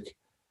Gnostic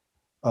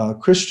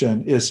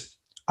Christian, is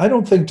I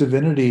don't think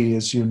divinity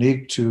is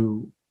unique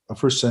to a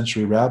first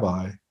century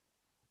rabbi.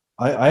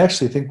 I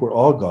actually think we're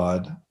all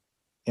God.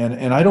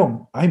 And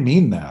I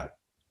mean that.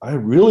 I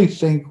really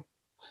think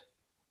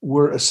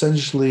we're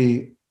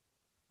essentially,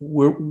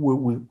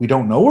 we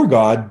don't know we're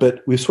God,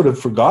 but we've sort of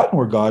forgotten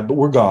we're God, but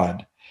we're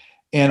God.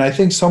 And I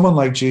think someone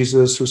like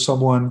Jesus or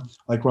someone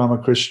like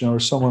Ramakrishna or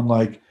someone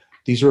like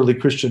these early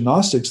Christian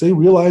Gnostics, they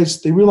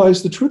realize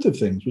the truth of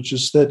things, which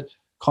is that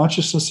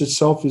consciousness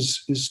itself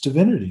is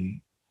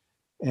divinity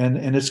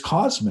and it's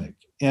cosmic.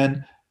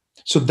 And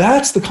so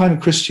that's the kind of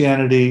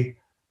Christianity,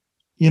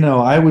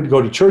 I would go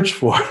to church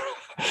for,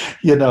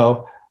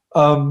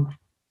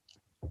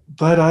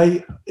 but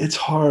it's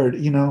hard,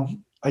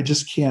 I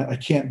just I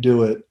can't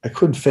do it. I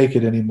couldn't fake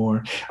it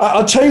anymore.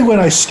 I'll tell you when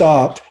I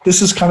stopped.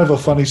 This is kind of a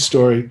funny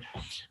story.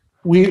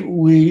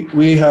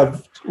 We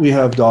have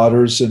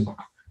daughters, and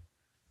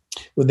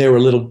when they were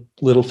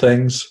little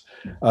things,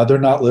 they're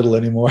not little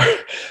anymore,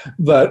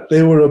 but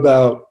they were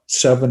about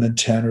 7 and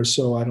 10 or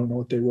so. I don't know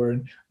what they were.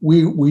 And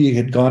we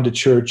had gone to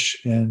church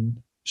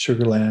in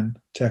Sugar Land,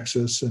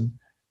 Texas, and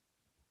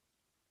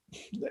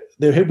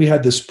we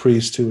had this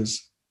priest who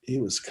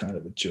was kind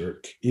of a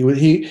jerk. He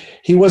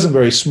wasn't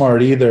very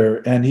smart either,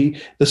 and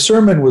the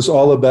sermon was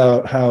all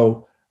about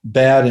how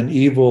bad and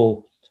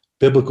evil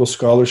biblical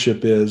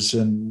scholarship is,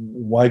 and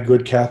why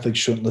good Catholics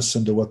shouldn't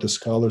listen to what the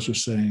scholars are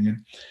saying.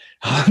 And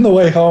on the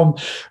way home,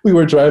 we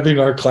were driving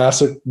our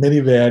classic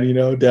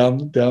minivan,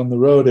 down the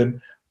road,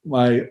 and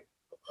our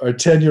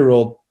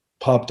 10-year-old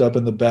popped up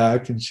in the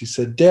back, and she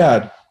said,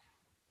 "Dad,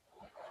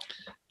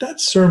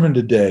 that sermon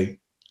today,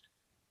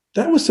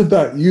 that was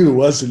about you,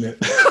 wasn't it?"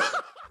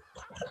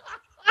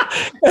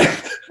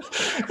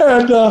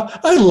 and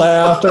I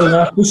laughed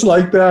just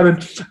like that,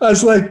 and I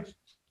was like,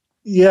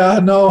 "Yeah,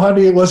 no,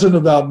 honey, it wasn't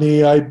about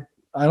me. I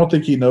don't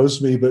think he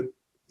knows me, but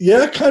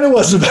yeah, it kind of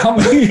was about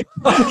me."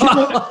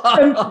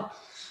 And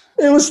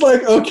it was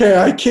like, okay,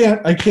 I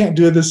can't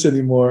do this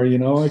anymore.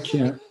 I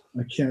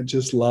can't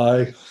just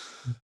lie.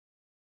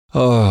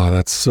 Oh,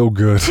 that's so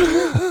good.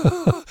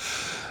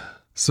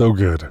 So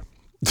good.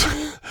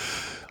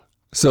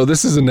 So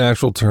this is a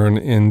natural turn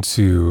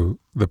into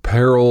the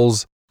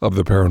perils of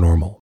the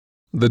paranormal.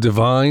 The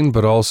divine,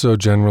 but also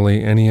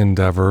generally any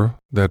endeavor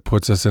that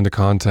puts us into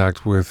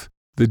contact with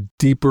the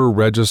deeper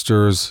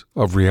registers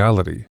of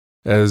reality.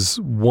 As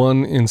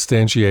one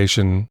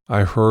instantiation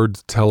I heard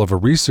tell of a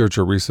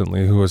researcher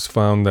recently who has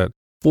found that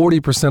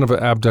 40% of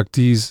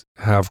abductees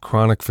have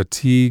chronic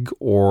fatigue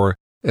or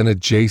an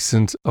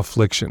adjacent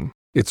affliction.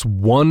 It's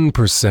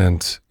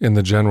 1% in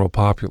the general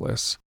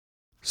populace.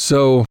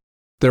 So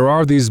there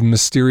are these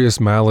mysterious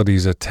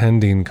maladies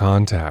attending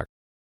contact.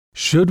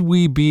 Should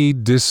we be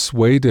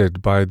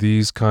dissuaded by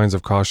these kinds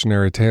of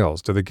cautionary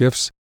tales? Do the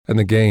gifts and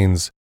the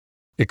gains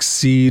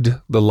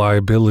exceed the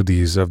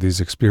liabilities of these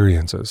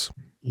experiences?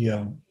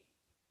 Yeah.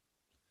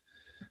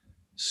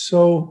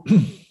 So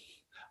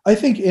I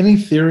think any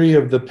theory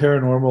of the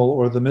paranormal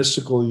or the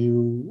mystical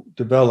you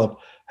develop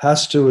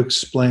has to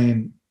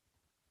explain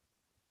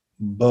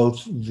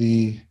both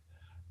the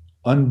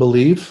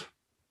unbelief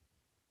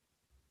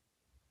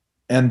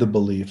and the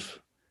belief.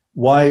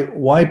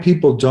 Why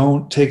people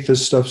don't take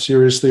this stuff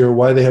seriously, or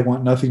why they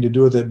want nothing to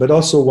do with it, but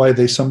also why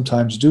they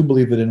sometimes do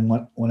believe it and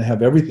want to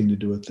have everything to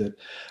do with it.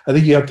 I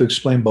think you have to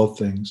explain both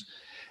things.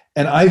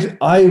 And I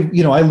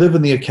live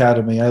in the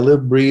academy. I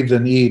live, breathe,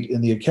 and eat in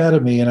the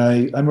academy, and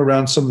I'm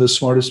around some of the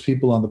smartest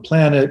people on the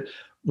planet,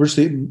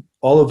 virtually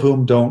all of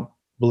whom don't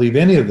believe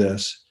any of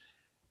this.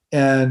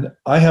 And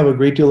I have a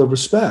great deal of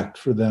respect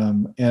for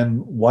them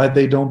and why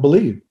they don't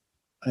believe.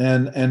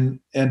 And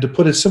to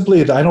put it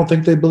simply, I don't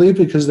think they believe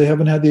because they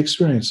haven't had the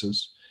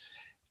experiences,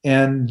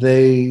 and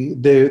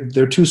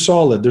they're too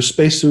solid. Their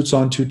spacesuits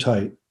on too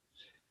tight.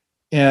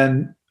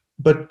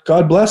 But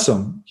God bless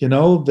them.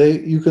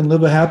 You can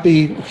live a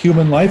happy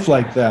human life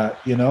like that.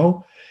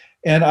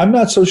 And I'm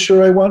not so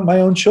sure I want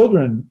my own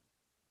children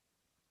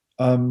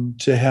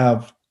to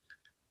have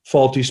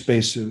faulty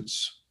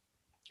spacesuits.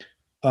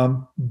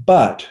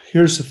 But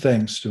here's the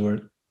thing,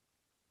 Stuart.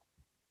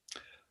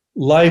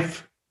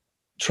 Life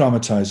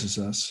traumatizes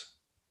us.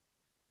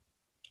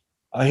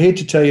 I hate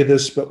to tell you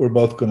this, but we're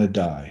both going to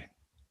die.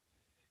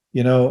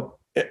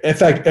 In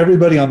fact,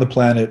 everybody on the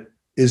planet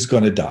is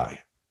going to die.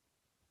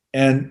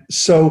 And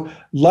so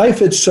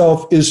life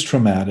itself is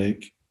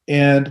traumatic,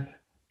 and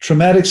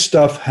traumatic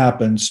stuff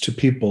happens to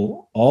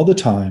people all the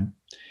time.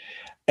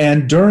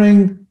 And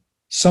during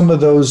some of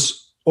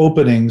those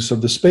openings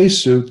of the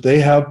spacesuit, they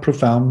have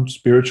profound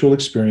spiritual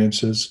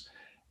experiences,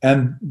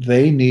 and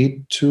they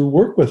need to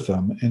work with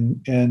them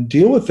and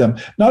deal with them,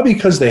 not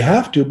because they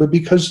have to, but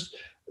because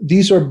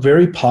these are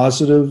very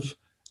positive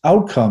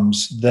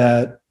outcomes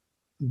that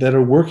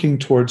are working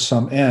towards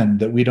some end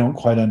that we don't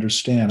quite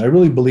understand. I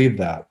really believe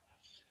that.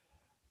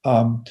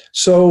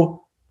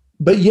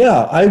 But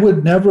yeah, I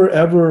would never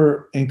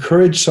ever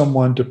encourage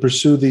someone to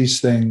pursue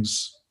these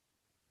things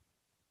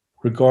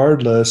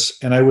regardless.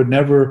 And I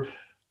never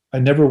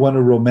want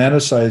to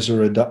romanticize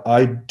or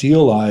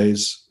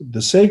idealize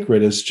the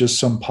sacred as just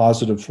some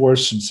positive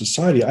force in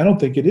society. I don't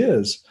think it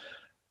is.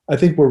 I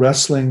think we're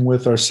wrestling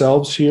with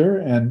ourselves here,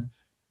 and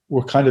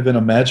we're kind of in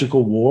a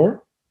magical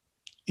war.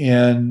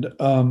 And,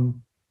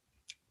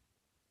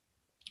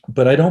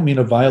 but I don't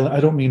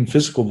mean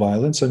physical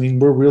violence. I mean,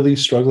 we're really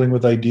struggling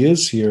with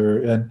ideas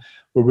here, and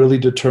we're really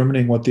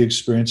determining what the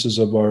experiences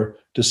of our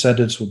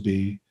descendants will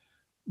be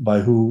by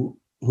who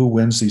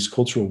wins these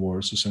cultural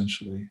wars,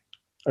 essentially.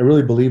 I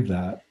really believe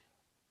that.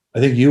 I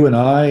think you and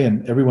I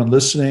and everyone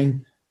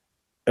listening,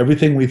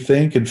 everything we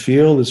think and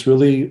feel is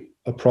really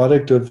a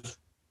product of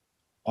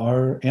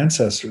our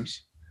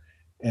ancestors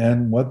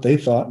and what they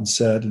thought and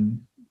said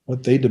and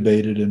what they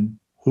debated and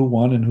who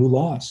won and who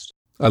lost.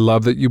 I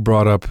love that you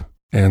brought up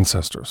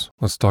ancestors.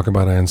 Let's talk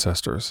about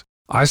ancestors.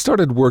 I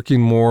started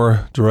working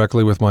more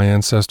directly with my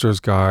ancestors,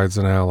 guides,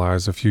 and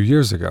allies a few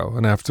years ago,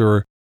 and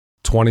after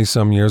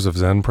 20-some years of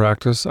Zen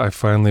practice, I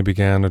finally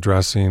began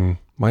addressing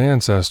my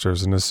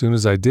ancestors, and as soon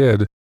as I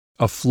did,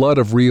 a flood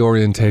of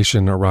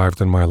reorientation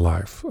arrived in my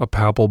life, a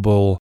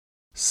palpable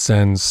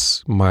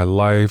sense my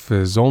life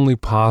is only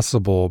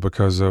possible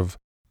because of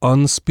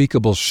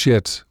unspeakable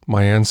shit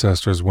my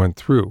ancestors went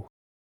through.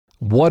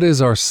 What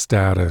is our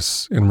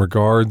status in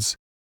regards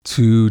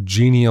to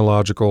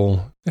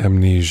genealogical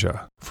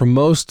amnesia? For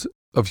most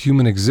of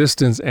human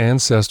existence,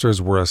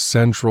 ancestors were a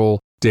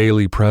central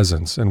daily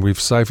presence, and we've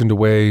siphoned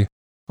away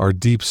our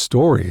deep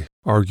story,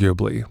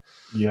 arguably,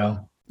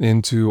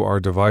 into our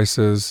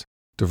devices,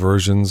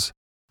 diversions.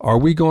 Are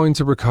we going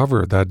to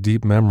recover that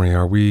deep memory?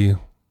 Are we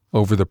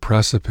over the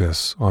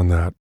precipice on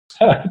that?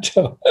 I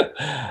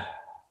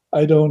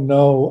don't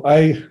know.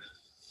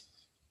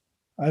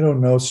 I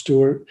don't know,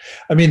 Stuart.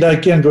 I mean, that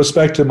again goes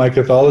back to my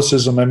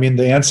Catholicism. I mean,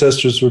 the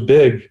ancestors were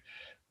big.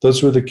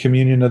 Those were the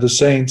communion of the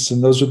saints,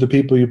 and those were the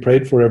people you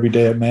prayed for every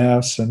day at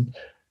Mass, and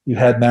you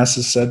had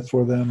Masses said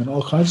for them and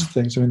all kinds of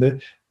things. I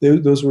mean,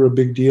 those were a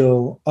big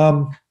deal.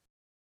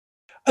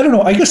 I don't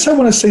know. I guess I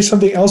want to say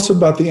something else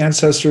about the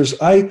ancestors.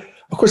 Of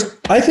course,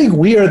 I think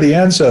we are the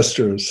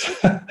ancestors.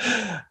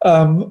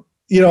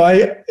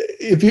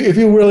 If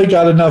you really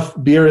got enough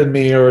beer in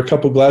me or a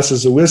couple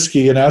glasses of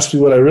whiskey and asked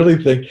me what I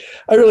really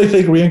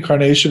think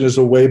reincarnation is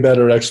a way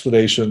better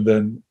explanation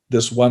than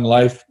this one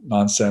life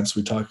nonsense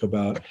we talk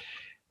about.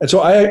 And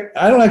so I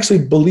don't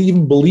actually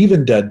believe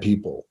in dead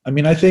people. I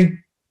mean, I think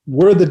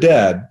we're the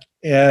dead,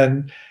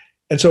 and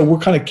so we're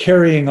kind of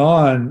carrying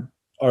on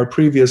our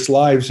previous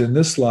lives in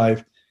this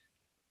life.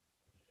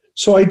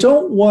 So I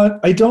don't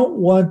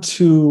want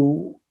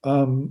to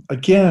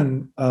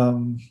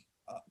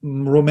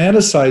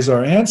romanticize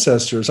our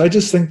ancestors. I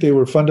just think they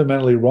were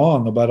fundamentally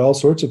wrong about all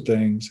sorts of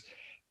things,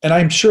 and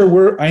I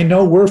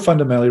know we're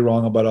fundamentally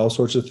wrong about all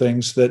sorts of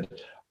things that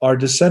our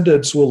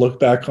descendants will look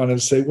back on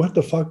and say, "What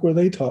the fuck were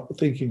they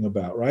thinking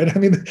about?" Right? I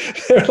mean,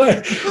 they're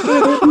like,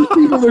 "These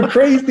people were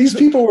crazy. These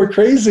people were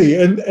crazy,"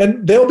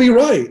 and they'll be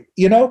right,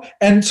 you know.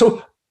 And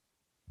so,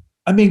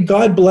 I mean,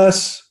 God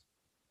bless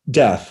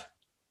death.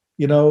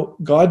 You know,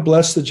 God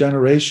bless the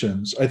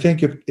generations. I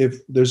think if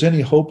there's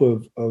any hope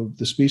of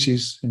the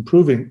species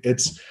improving,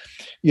 it's,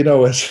 you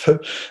know, as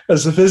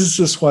the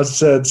physicist once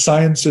said,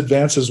 science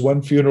advances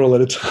one funeral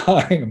at a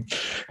time.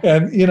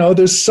 And, you know,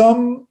 there's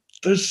some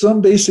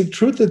basic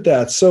truth at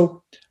that.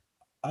 So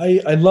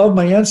I love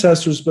my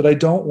ancestors, but I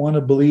don't want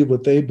to believe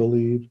what they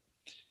believe.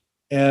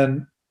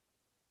 And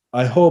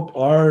I hope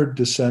our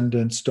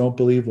descendants don't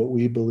believe what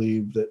we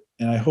believe,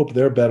 and I hope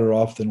they're better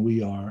off than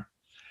we are.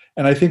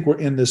 And I think we're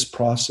in this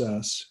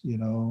process, you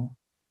know.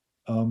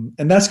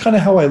 And that's kind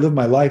of how I live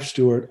my life,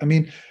 Stuart. I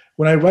mean,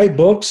 when I write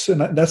books,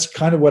 and that's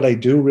kind of what I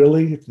do,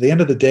 really. At the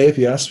end of the day, if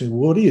you ask me,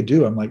 what do you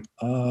do? I'm like,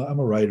 I'm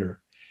a writer.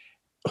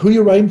 Who are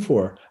you writing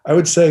for? I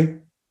would say,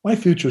 my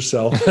future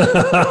self.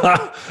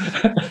 I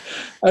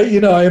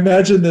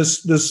imagine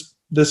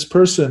this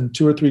person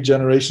 2 or 3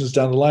 generations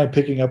down the line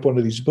picking up one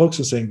of these books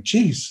and saying,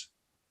 geez,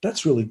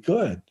 that's really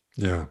good.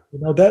 Yeah. You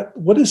know,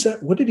 what is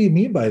that? What did he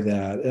mean by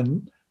that?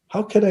 And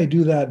how can I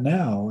do that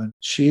now? And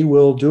she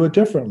will do it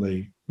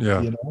differently.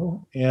 Yeah. You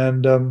know,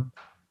 and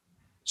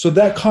so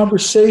that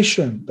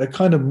conversation, that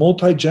kind of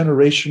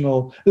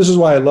multi-generational, this is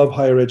why I love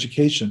higher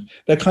education,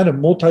 that kind of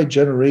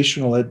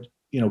multi-generational,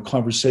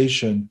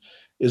 conversation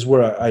is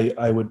where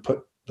I would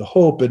put the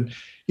hope. And,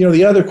 you know,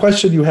 the other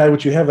question you had,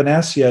 which you haven't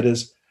asked yet,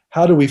 is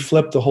how do we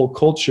flip the whole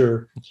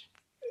culture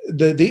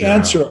the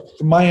answer,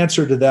 my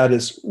answer to that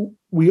is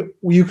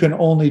you can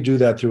only do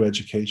that through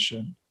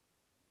education.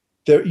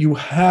 That you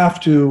have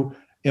to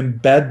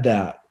embed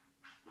that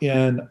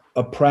in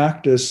a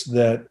practice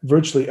that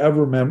virtually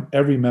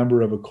every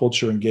member of a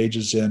culture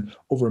engages in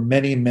over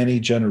many, many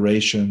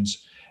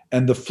generations.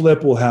 And the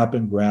flip will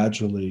happen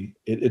gradually.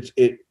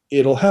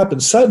 It'll happen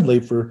suddenly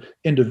for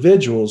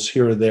individuals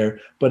here or there,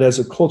 but as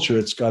a culture,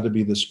 it's got to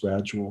be this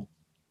gradual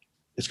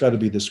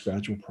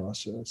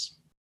process.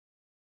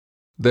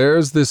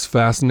 There's this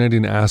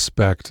fascinating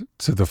aspect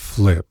to the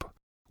flip.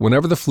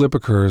 Whenever the flip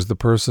occurs, the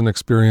person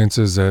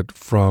experiences it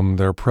from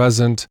their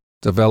present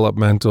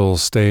developmental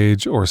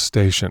stage or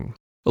station.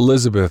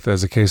 Elizabeth,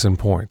 as a case in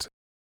point.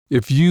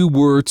 If you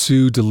were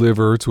to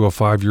deliver to a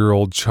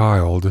 5-year-old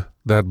child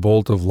that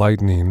bolt of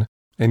lightning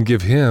and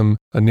give him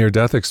a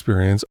near-death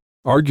experience,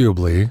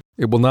 arguably,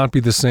 it will not be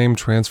the same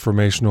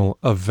transformational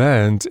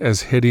event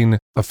as hitting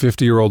a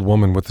 50-year-old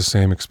woman with the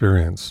same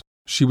experience.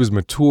 She was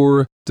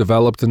mature,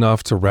 developed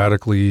enough to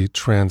radically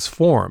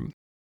transform.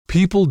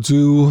 People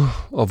do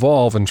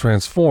evolve and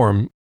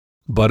transform,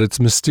 but it's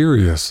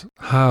mysterious.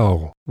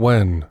 How?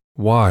 When?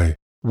 Why?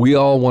 We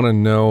all want to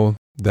know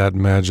that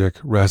magic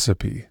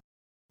recipe.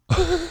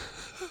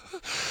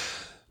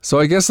 So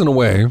I guess in a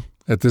way,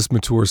 at this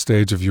mature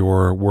stage of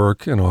your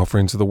work and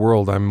offering to the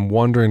world, I'm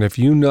wondering if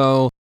you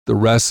know the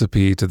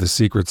recipe to the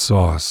secret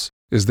sauce.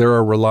 Is there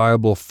a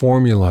reliable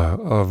formula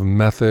of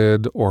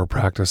method or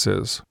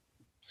practices?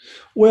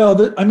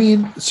 Well,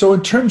 so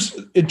in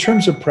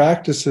terms of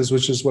practices,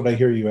 which is what I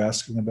hear you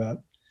asking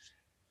about,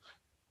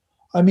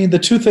 the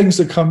two things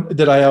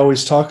that I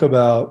always talk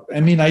about,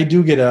 I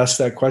do get asked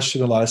that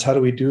question a lot, is how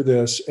do we do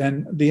this?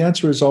 And the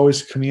answer is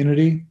always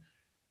community,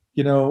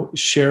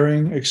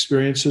 sharing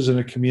experiences in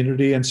a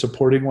community and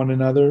supporting one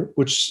another,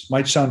 which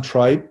might sound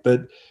trite,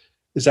 but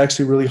is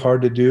actually really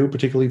hard to do,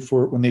 particularly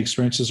for when the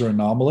experiences are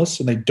anomalous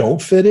and they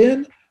don't fit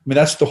in.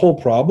 That's the whole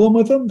problem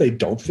with them. They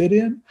don't fit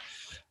in.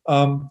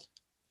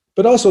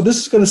 But also, this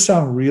is going to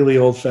sound really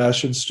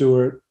old-fashioned,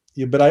 Stuart.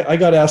 But I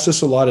got asked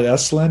this a lot at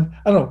Esalen.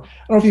 I don't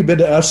know if you've been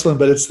to Esalen,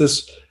 but it's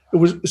this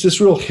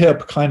real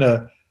hip kind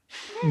of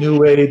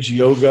new age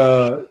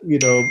yoga,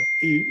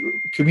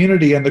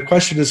 community. And the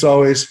question is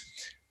always,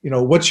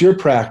 what's your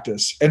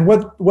practice? And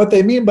what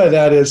they mean by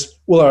that is,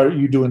 well, are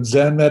you doing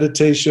Zen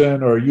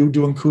meditation or are you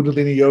doing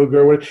Kundalini yoga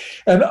or what?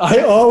 And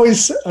I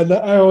always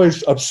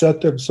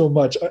upset them so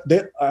much.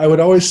 I would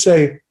always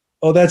say,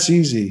 oh, that's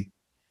easy.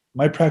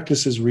 My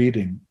practice is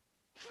reading.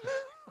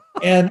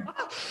 And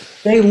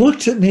they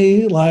looked at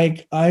me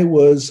like I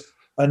was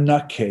a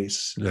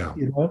nutcase,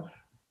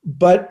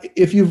 But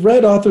if you've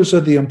read Authors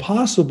of the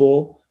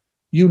Impossible,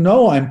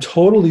 I'm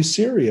totally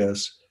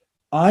serious.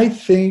 I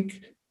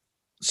think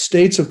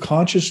states of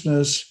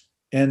consciousness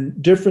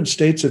and different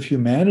states of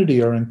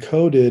humanity are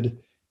encoded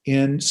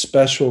in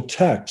special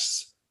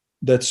texts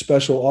that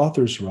special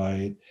authors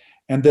write,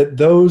 and that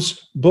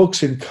those books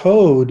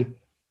encode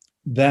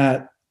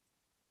that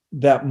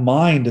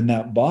mind and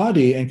that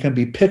body and can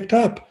be picked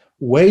up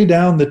way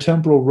down the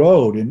temporal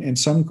road in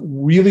some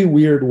really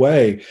weird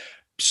way.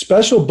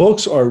 Special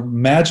books are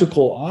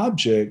magical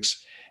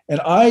objects.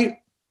 And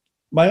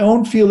my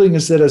own feeling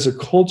is that as a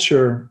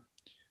culture,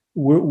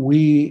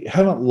 we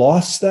haven't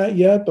lost that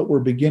yet, but we're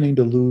beginning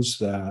to lose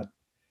that.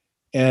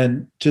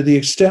 And to the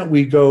extent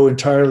we go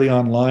entirely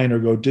online or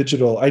go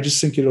digital, I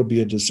just think it'll be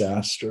a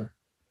disaster.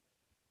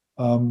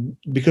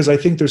 Because I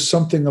think there's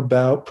something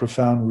about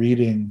profound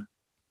reading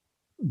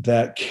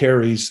that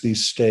carries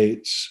these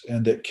states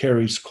and that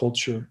carries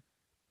culture.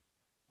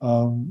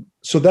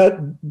 So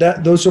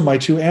that those are my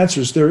two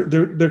answers.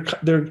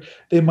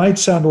 They might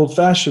sound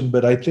old-fashioned,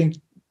 but I think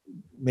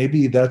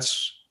maybe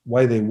that's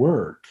why they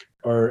work.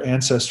 Our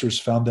ancestors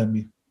found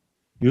them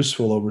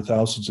useful over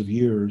thousands of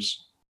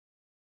years.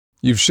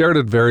 You've shared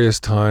at various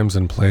times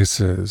and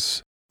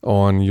places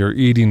on your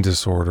eating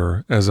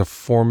disorder as a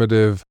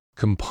formative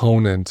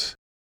component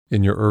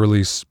in your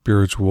early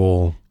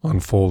spiritual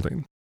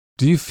unfolding.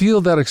 Do you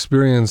feel that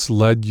experience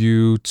led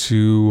you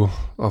to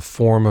a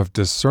form of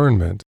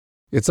discernment?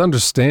 It's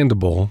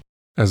understandable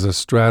as a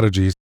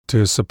strategy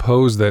to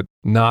suppose that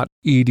not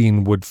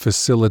eating would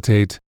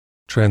facilitate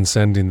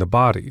transcending the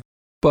body.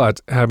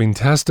 But having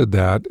tested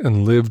that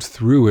and lived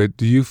through it,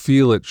 do you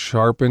feel it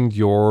sharpened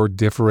your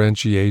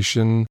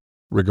differentiation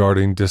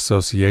regarding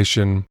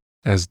dissociation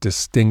as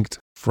distinct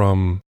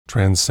from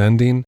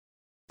transcending?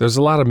 There's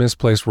a lot of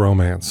misplaced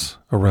romance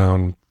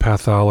around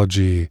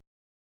pathology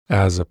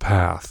as a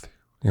path.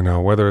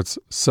 Whether it's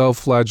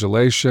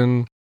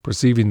self-flagellation,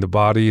 perceiving the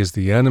body as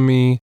the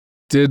enemy.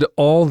 Did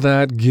all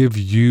that give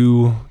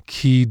you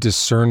key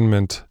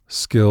discernment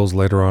skills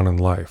later on in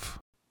life?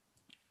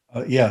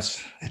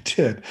 Yes, it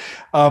did.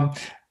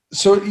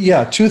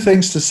 Two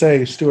things to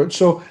say, Stuart.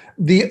 So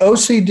the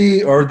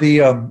OCD or the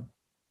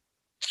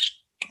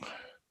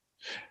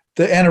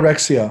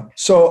anorexia.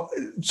 So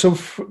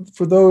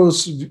for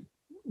those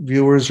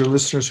viewers or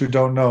listeners who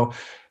don't know,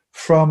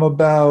 from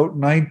about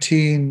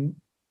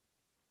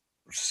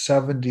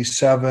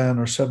 1977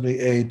 or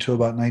 78 to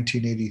about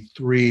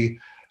 1983,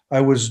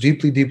 I was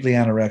deeply, deeply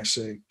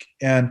anorexic.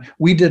 And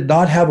we did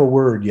not have a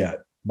word yet,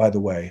 by the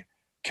way.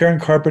 Karen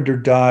Carpenter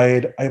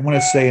died, I want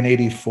to say in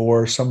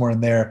 84, somewhere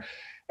in there.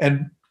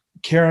 And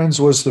Karen's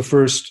was the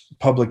first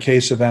public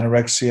case of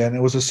anorexia, and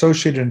it was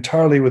associated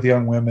entirely with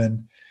young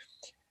women.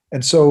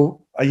 And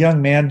so a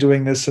young man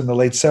doing this in the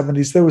late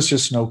 70s, there was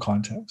just no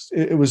context.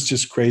 It was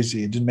just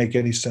crazy. It didn't make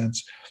any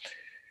sense.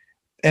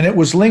 And it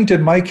was linked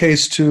in my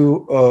case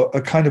to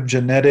a kind of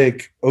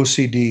genetic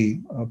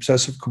OCD,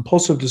 obsessive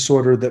compulsive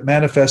disorder, that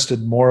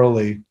manifested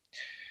morally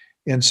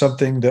in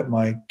something that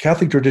my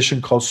Catholic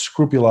tradition calls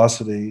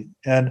scrupulosity.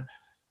 And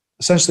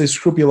essentially,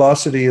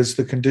 scrupulosity is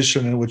the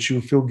condition in which you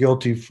feel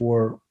guilty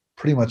for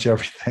pretty much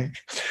everything.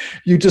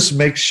 You just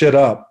make shit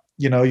up.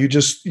 You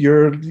just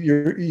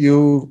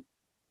you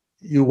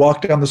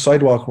walked down the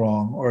sidewalk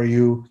wrong, or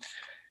you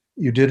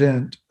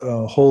didn't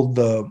hold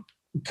the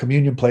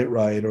communion plate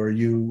right, or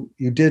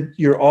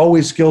you're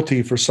always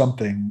guilty for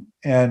something,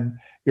 and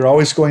you're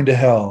always going to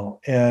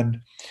hell. And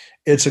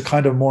it's a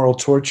kind of moral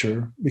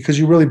torture because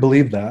you really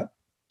believe that.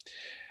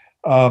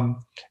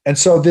 And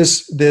so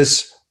this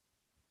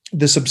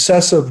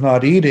obsessive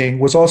not eating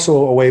was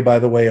also a way, by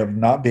the way, of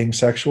not being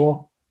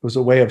sexual. It was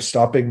a way of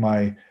stopping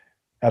my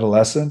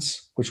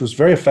adolescence, which was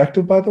very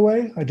effective, by the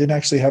way. I didn't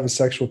actually have a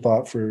sexual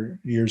thought for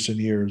years and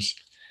years.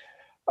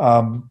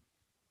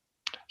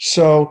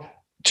 So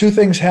two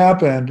things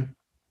happened.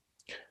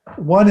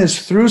 One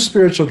is through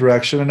spiritual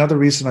direction. Another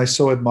reason I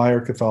so admire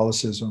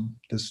Catholicism,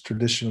 this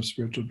tradition of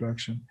spiritual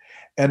direction,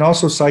 and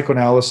also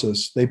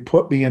psychoanalysis. They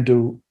put me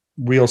into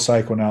real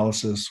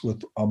psychoanalysis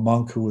with a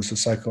monk who was a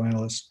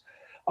psychoanalyst.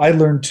 I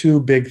learned two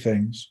big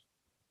things.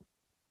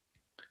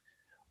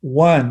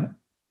 One,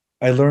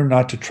 I learned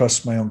not to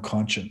trust my own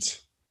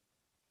conscience.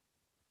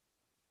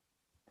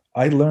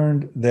 I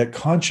learned that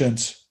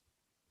conscience,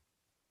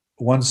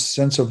 one's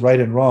sense of right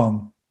and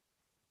wrong,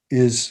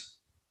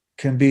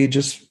 can be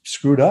just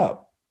screwed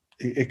up.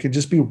 It can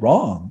just be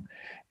wrong.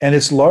 And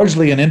it's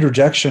largely an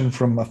interjection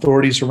from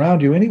authorities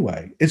around you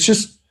anyway. It's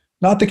just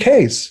not the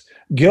case.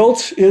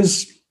 Guilt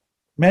is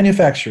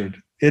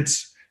manufactured.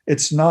 It's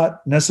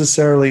not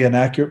necessarily an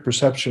accurate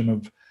perception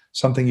of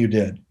something you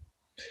did.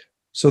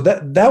 So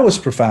that was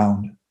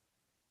profound.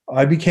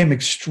 I became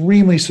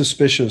extremely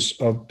suspicious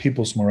of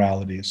people's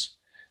moralities,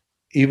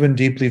 even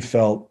deeply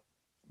felt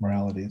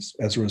moralities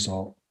as a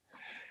result.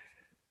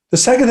 The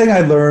second thing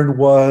I learned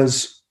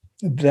was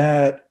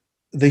that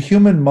the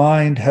human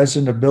mind has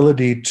an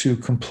ability to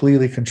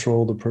completely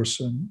control the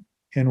person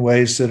in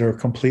ways that are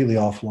completely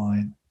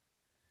offline.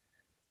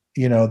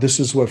 This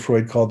is what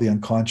Freud called the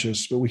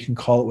unconscious, but we can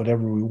call it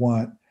whatever we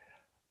want.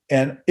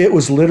 And it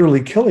was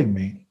literally killing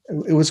me.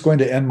 It was going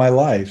to end my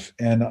life,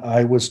 and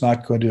I was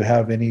not going to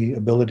have any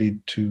ability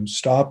to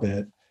stop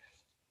it.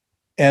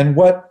 And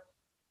what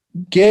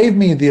gave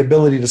me the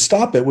ability to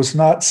stop it was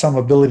not some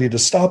ability to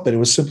stop it. It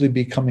was simply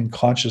becoming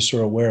conscious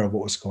or aware of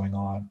what was going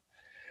on.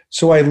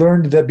 So I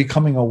learned that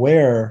becoming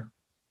aware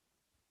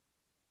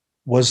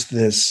was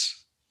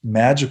this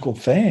magical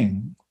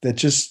thing that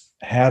just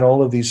had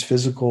all of these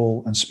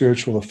physical and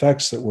spiritual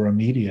effects that were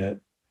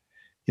immediate.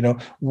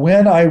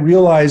 When I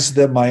realized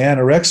that my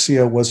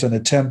anorexia was an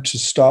attempt to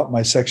stop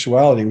my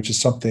sexuality, which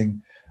is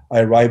something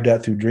I arrived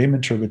at through dream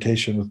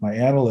interpretation with my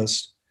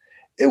analyst,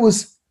 it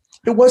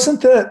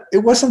wasn't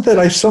that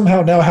I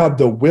somehow now had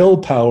the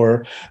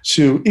willpower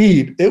to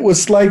eat. It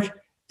was like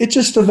it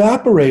just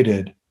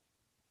evaporated.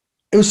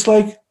 It was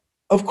like,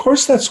 of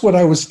course that's what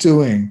I was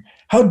doing.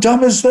 How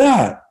dumb is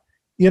that?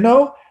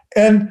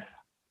 And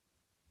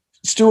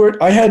Stuart,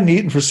 I hadn't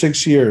eaten for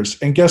 6 years.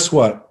 And guess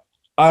what?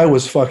 I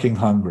was fucking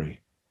hungry.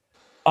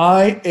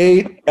 I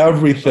ate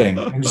everything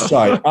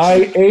inside.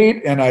 I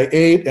ate and I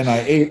ate and I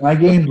ate. And I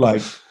gained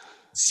like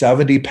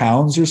 70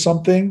 pounds or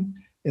something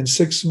in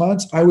 6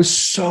 months. I was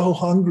so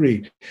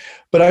hungry,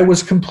 but I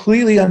was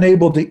completely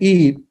unable to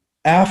eat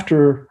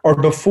after or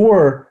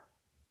before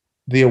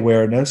the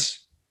awareness.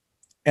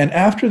 And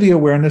after the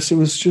awareness, it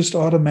was just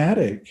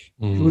automatic.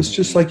 It was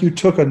just like you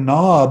took a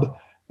knob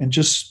and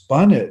just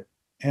spun it.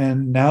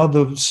 And now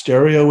the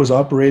stereo was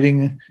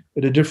operating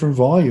at a different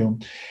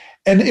volume.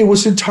 And it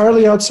was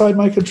entirely outside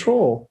my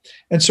control.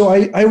 And so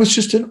I was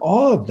just in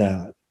awe of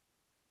that.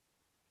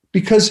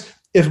 Because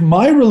if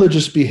my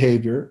religious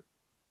behavior,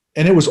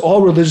 and it was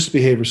all religious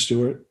behavior,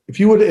 Stuart, if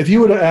you would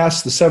have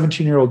asked the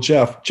 17-year-old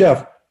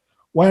Jeff,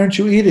 why aren't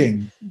you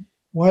eating?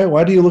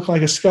 Why do you look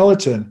like a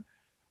skeleton?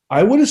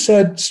 I would have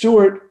said,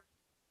 Stuart,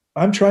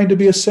 I'm trying to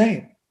be a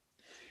saint.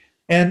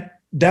 And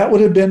that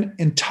would have been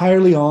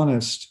entirely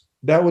honest.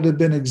 That would have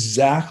been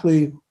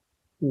exactly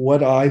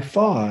what I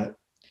thought.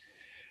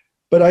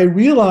 But I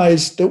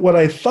realized that what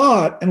I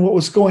thought and what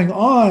was going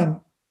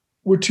on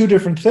were two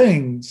different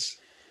things.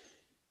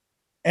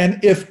 And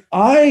if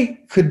I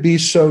could be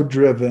so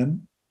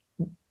driven,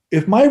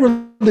 if my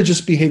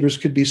religious behaviors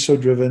could be so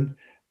driven,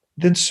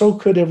 then so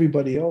could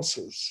everybody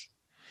else's.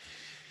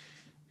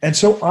 And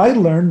so I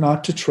learned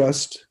not to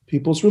trust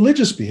people's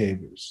religious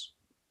behaviors,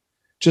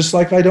 just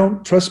like I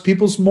don't trust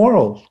people's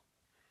moral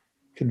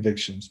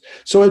convictions.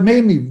 So it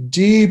made me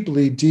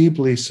deeply,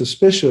 deeply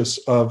suspicious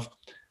of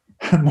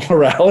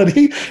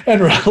morality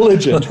and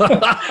religion.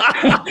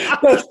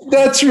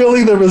 That's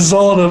really the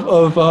result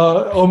of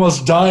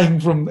almost dying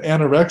from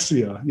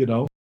anorexia, you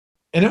know.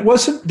 And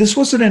this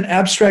wasn't an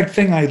abstract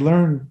thing I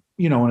learned,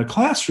 you know, in a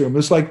classroom. It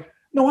was like,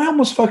 no, I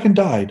almost fucking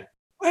died.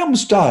 I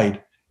almost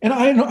died. And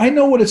I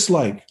know what it's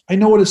like. I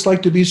know what it's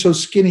like to be so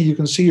skinny you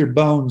can see your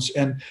bones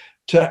and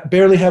to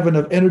barely have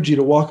enough energy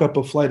to walk up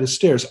a flight of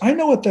stairs. I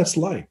know what that's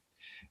like.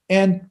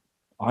 And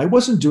I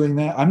wasn't doing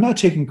that. I'm not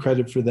taking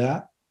credit for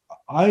that.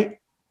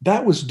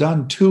 That was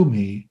done to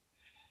me.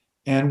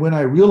 And when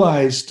I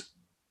realized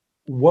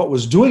what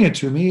was doing it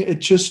to me, it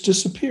just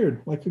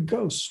disappeared like a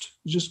ghost.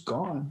 It was just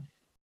gone.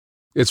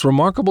 It's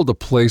remarkable to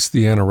place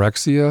the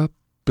anorexia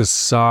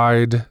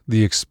beside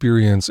the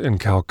experience in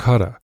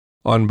Calcutta.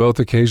 On both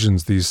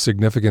occasions, these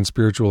significant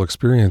spiritual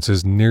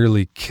experiences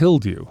nearly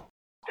killed you.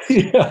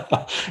 Yeah,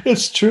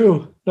 it's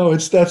true. No,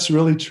 that's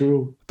really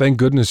true. Thank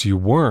goodness you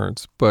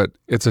weren't, but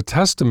it's a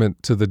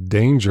testament to the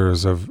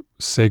dangers of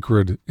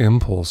sacred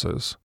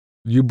impulses.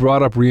 You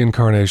brought up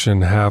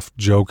reincarnation half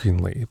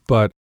jokingly,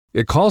 but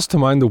it calls to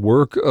mind the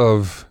work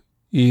of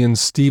Ian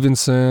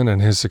Stevenson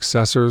and his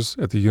successors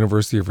at the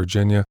University of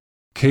Virginia,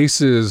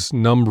 cases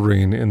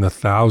numbering in the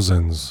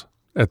thousands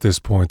at this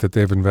point that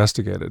they've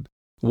investigated.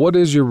 What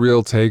is your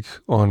real take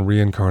on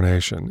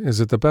reincarnation?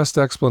 Is it the best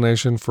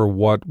explanation for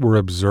what we're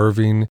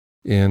observing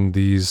in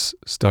these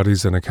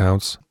studies and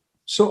accounts?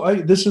 So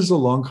this is a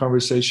long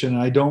conversation.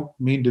 I don't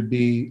mean to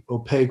be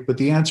opaque, but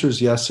the answer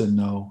is yes and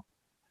no.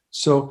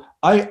 So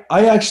I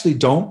actually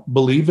don't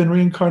believe in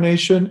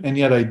reincarnation, and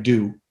yet I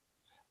do.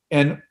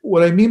 And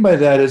what I mean by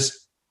that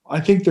is I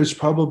think there's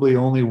probably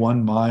only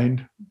one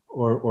mind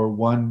or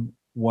one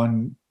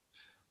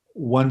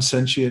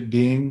sentient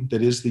being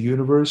that is the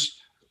universe.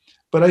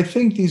 But I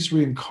think these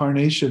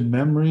reincarnation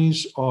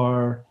memories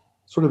are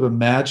sort of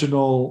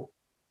imaginal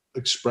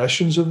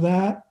expressions of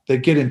that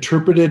get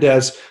interpreted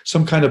as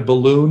some kind of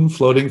balloon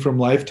floating from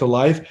life to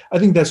life. I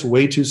think that's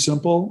way too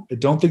simple. I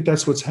don't think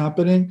that's what's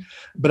happening,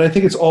 but I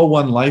think it's all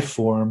one life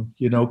form,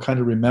 you know, kind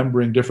of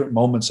remembering different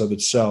moments of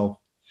itself.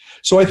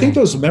 So I think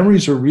those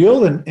memories are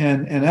real and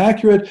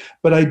accurate,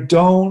 but I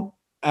don't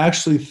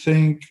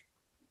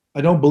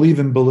believe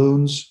in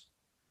balloons,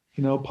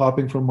 you know,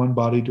 popping from one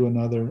body to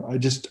another. I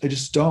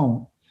just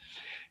don't.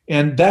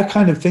 And that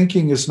kind of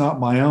thinking is not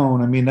my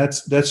own. I mean,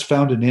 that's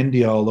found in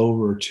India all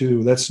over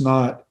too.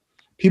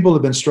 People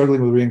have been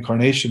struggling with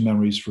reincarnation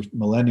memories for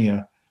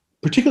millennia,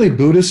 particularly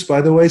Buddhists, by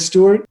the way,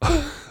 Stuart.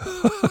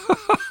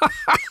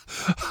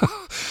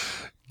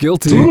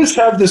 Guilty. Buddhists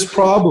have this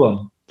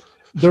problem.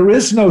 There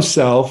is no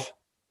self.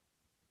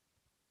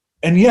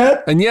 And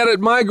yet it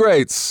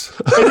migrates.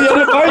 That's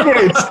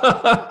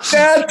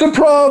a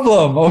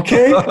problem,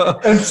 okay?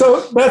 And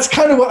so that's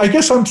kind of what I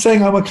guess I'm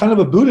saying. I'm a kind of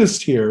a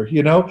Buddhist here,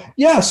 you know?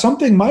 Yeah,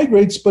 something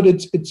migrates, but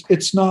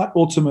it's not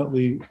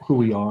ultimately who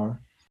we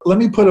are. Let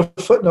me put a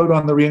footnote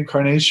on the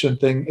reincarnation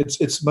thing.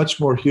 It's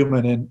much more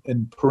human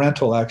and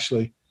parental,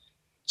 actually.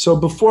 So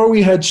before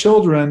we had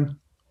children,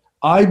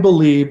 I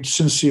believed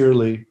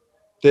sincerely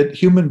that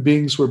human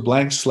beings were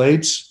blank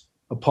slates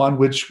upon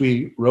which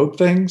we wrote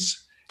things,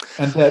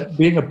 and that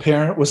being a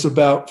parent was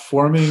about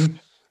forming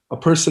a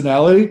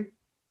personality.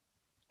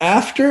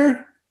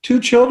 After 2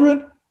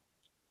 children,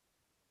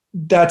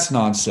 that's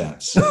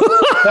nonsense.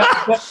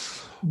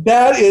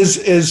 That is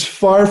as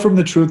far from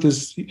the truth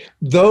as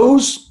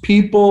those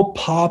people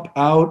pop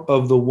out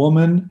of the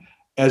woman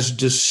as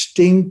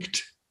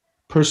distinct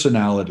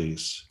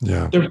personalities.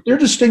 Yeah. They're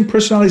distinct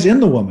personalities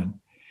in the woman.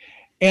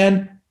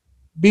 And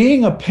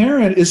being a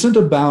parent isn't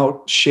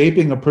about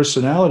shaping a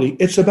personality.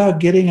 It's about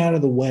getting out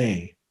of the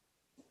way.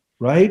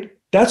 Right?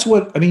 That's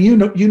what, I mean,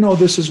 you know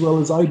this as well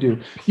as I do.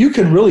 You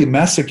can really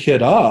mess a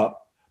kid up,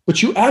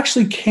 but you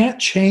actually can't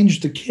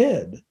change the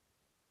kid,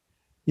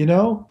 you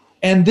know?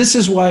 And this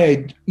is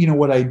why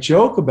what I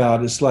joke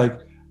about is like,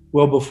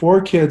 well,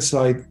 before kids,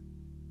 after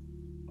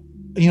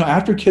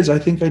kids, I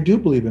think I do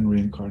believe in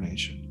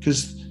reincarnation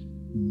because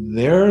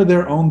they're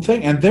their own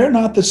thing and they're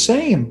not the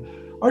same.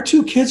 Our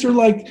 2 kids are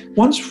like,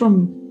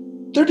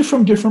 they're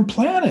from different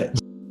planets.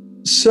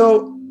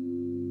 So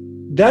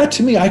that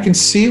to me, I can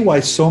see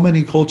why so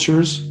many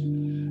cultures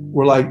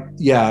were like,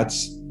 yeah,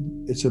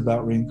 it's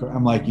about reincarnation.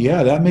 I'm like,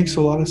 yeah, that makes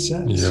a lot of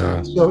sense.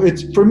 Yeah. So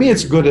for me,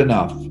 it's good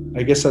enough.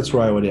 I guess that's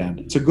where I would end.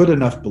 It's a good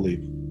enough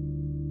belief.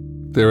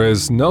 There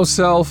is no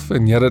self,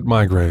 and yet it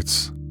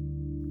migrates.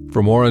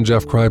 For more on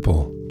Jeff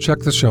Kripal, check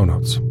the show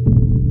notes.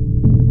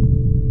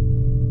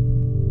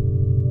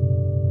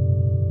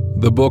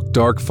 The book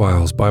Dark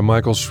Files by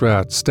Michael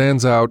Schratt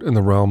stands out in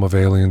the realm of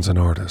aliens and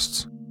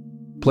artists,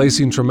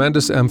 placing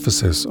tremendous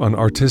emphasis on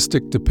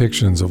artistic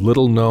depictions of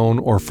little-known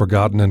or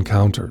forgotten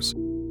encounters.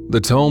 The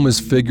tome is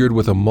figured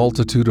with a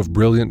multitude of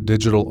brilliant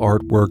digital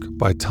artwork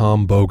by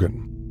Tom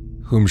Bogan,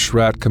 whom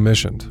Schratt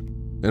commissioned.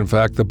 In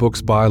fact, the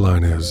book's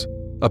byline is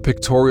A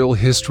Pictorial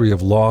History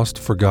of Lost,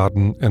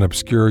 Forgotten, and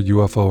Obscure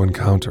UFO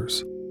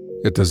Encounters.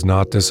 It does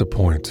not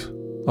disappoint.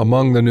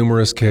 Among the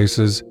numerous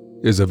cases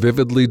is a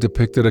vividly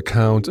depicted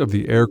account of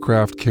the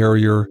aircraft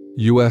carrier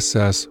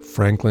USS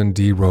Franklin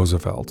D.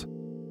 Roosevelt,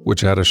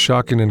 which had a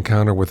shocking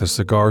encounter with a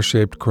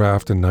cigar-shaped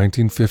craft in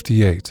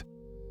 1958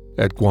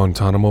 at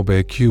Guantanamo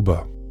Bay,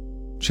 Cuba.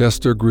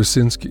 Chester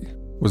Grusinski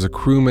was a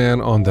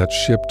crewman on that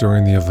ship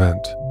during the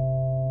event.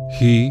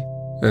 He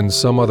and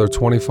some other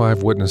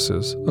 25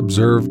 witnesses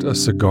observed a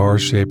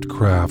cigar-shaped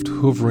craft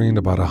hovering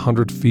about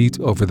 100 feet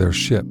over their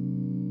ship.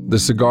 The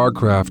cigar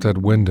craft had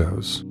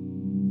windows.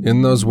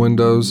 In those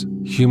windows,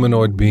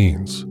 humanoid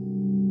beings.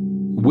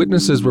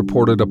 Witnesses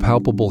reported a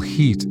palpable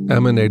heat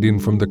emanating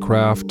from the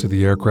craft to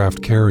the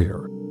aircraft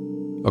carrier.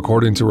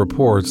 According to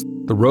reports,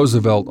 the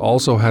Roosevelt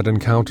also had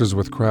encounters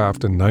with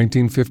craft in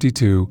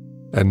 1952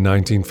 and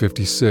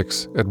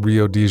 1956 at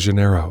Rio de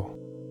Janeiro.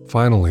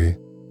 Finally,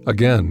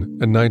 again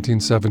in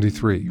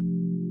 1973.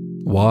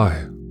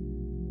 Why?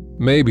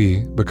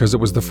 Maybe because it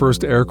was the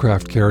first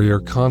aircraft carrier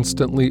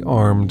constantly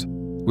armed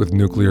with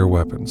nuclear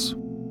weapons.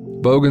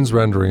 Bogan's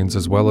renderings,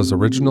 as well as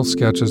original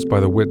sketches by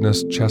the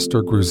witness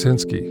Chester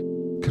Grusinski,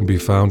 can be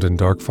found in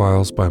Dark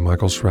Files by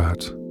Michael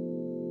Schratt.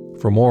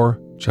 For more,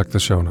 check the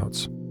show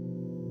notes.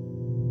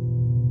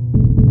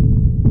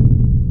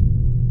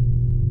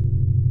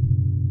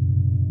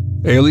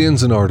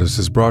 Aliens and Artists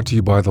is brought to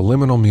you by the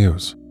Liminal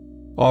Muse,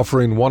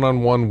 offering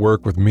one-on-one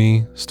work with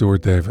me,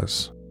 Stuart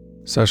Davis.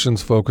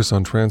 Sessions focus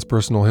on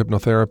transpersonal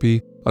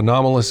hypnotherapy,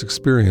 anomalous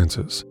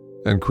experiences,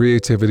 and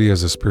creativity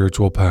as a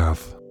spiritual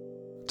path.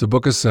 To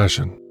book a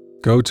session,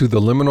 go to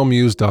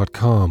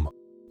theliminalmuse.com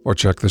or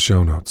check the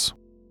show notes.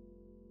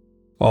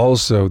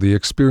 Also, the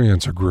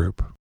Experiencer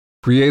Group,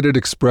 created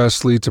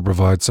expressly to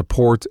provide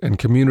support and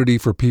community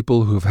for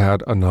people who've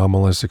had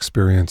anomalous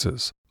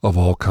experiences of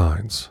all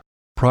kinds.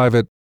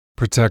 Private,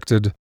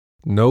 protected,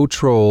 no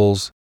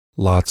trolls,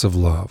 lots of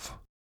love.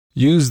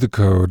 Use the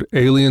code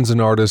Aliens and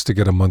Artists to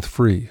get a month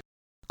free.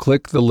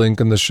 Click the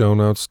link in the show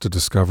notes to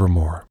discover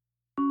more.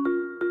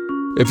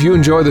 If you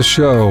enjoy the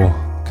show,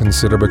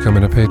 consider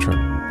becoming a patron.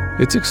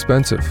 It's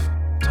expensive,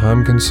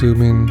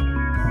 time-consuming,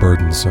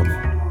 burdensome.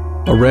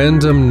 A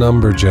random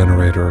number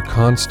generator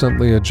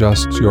constantly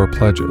adjusts your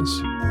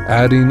pledges,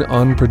 adding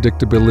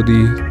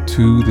unpredictability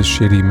to the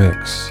shitty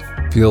mix.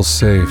 Feel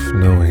safe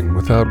knowing,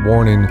 without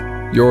warning,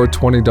 your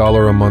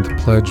 $20 a month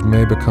pledge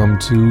may become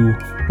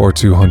 $200 or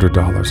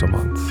 $200 a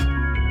month.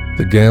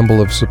 The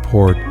gamble of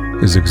support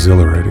is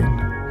exhilarating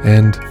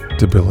and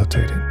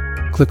debilitating.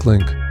 Click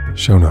link,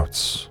 show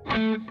notes.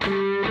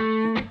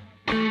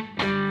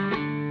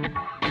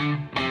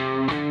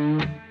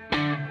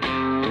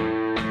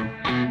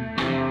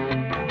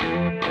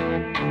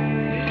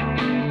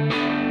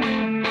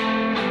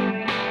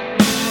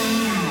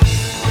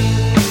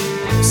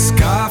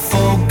 Sky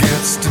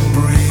forgets to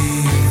breathe.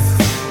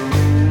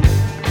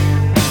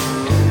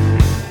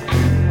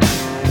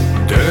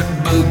 Dirt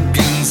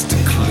begins to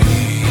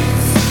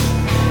cleave.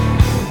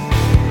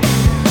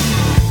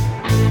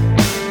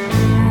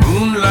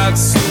 Moonlight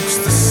soaks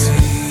the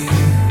sea.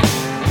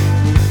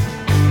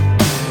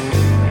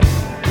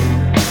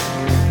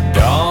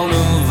 Dawn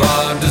of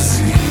our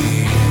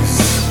disease.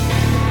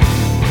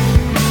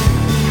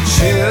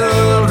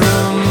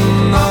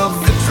 Children of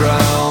the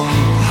drown,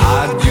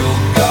 hide your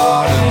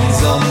gardens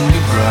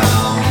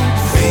underground.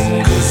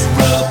 Fingers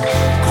rub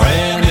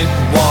granite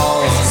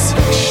walls,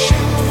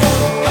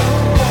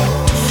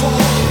 about to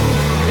fall.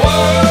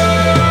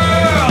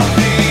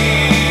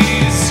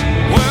 Worldies,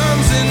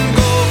 worms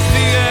engulf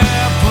the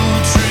apple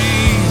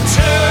tree,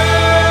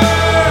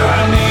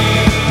 turning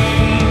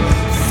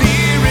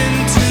fear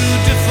into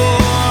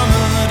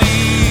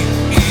deformity.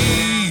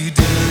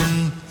 Eden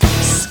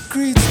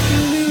secretes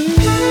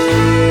belief.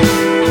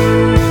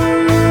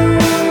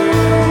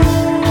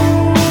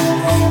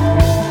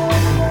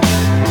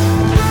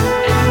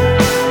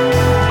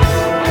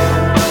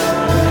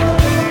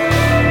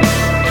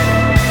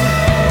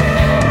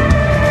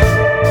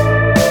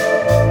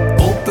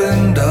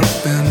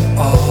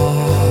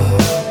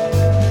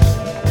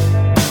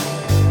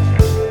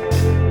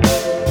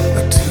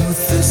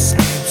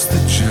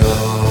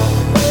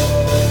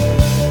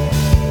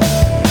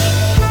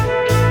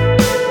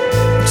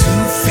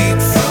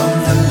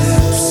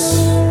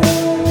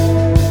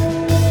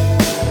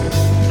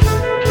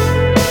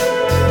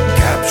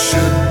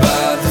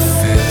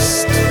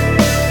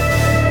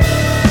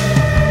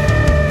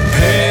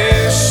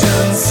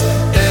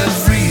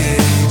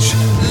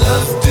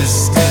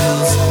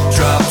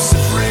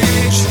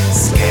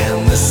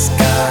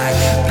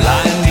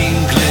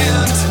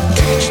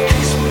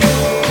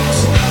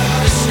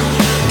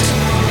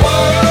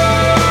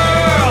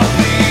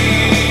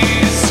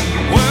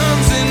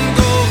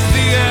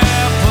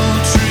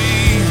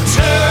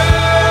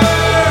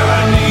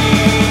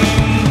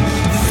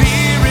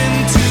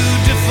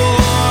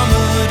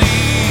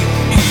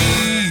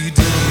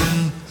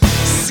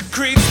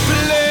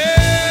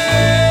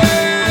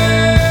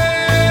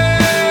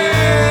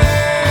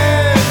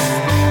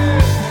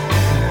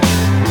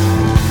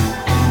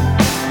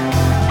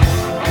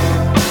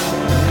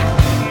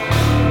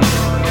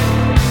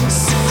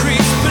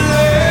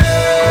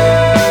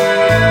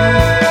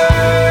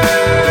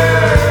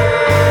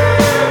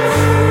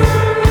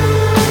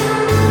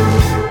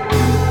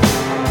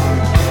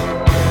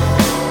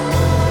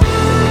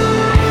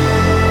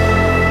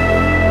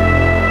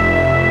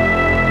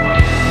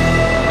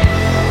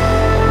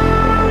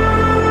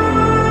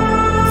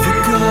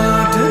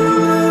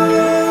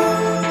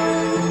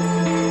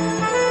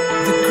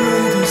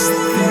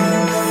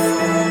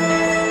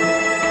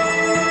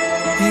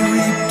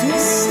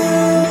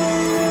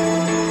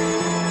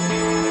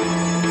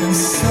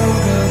 so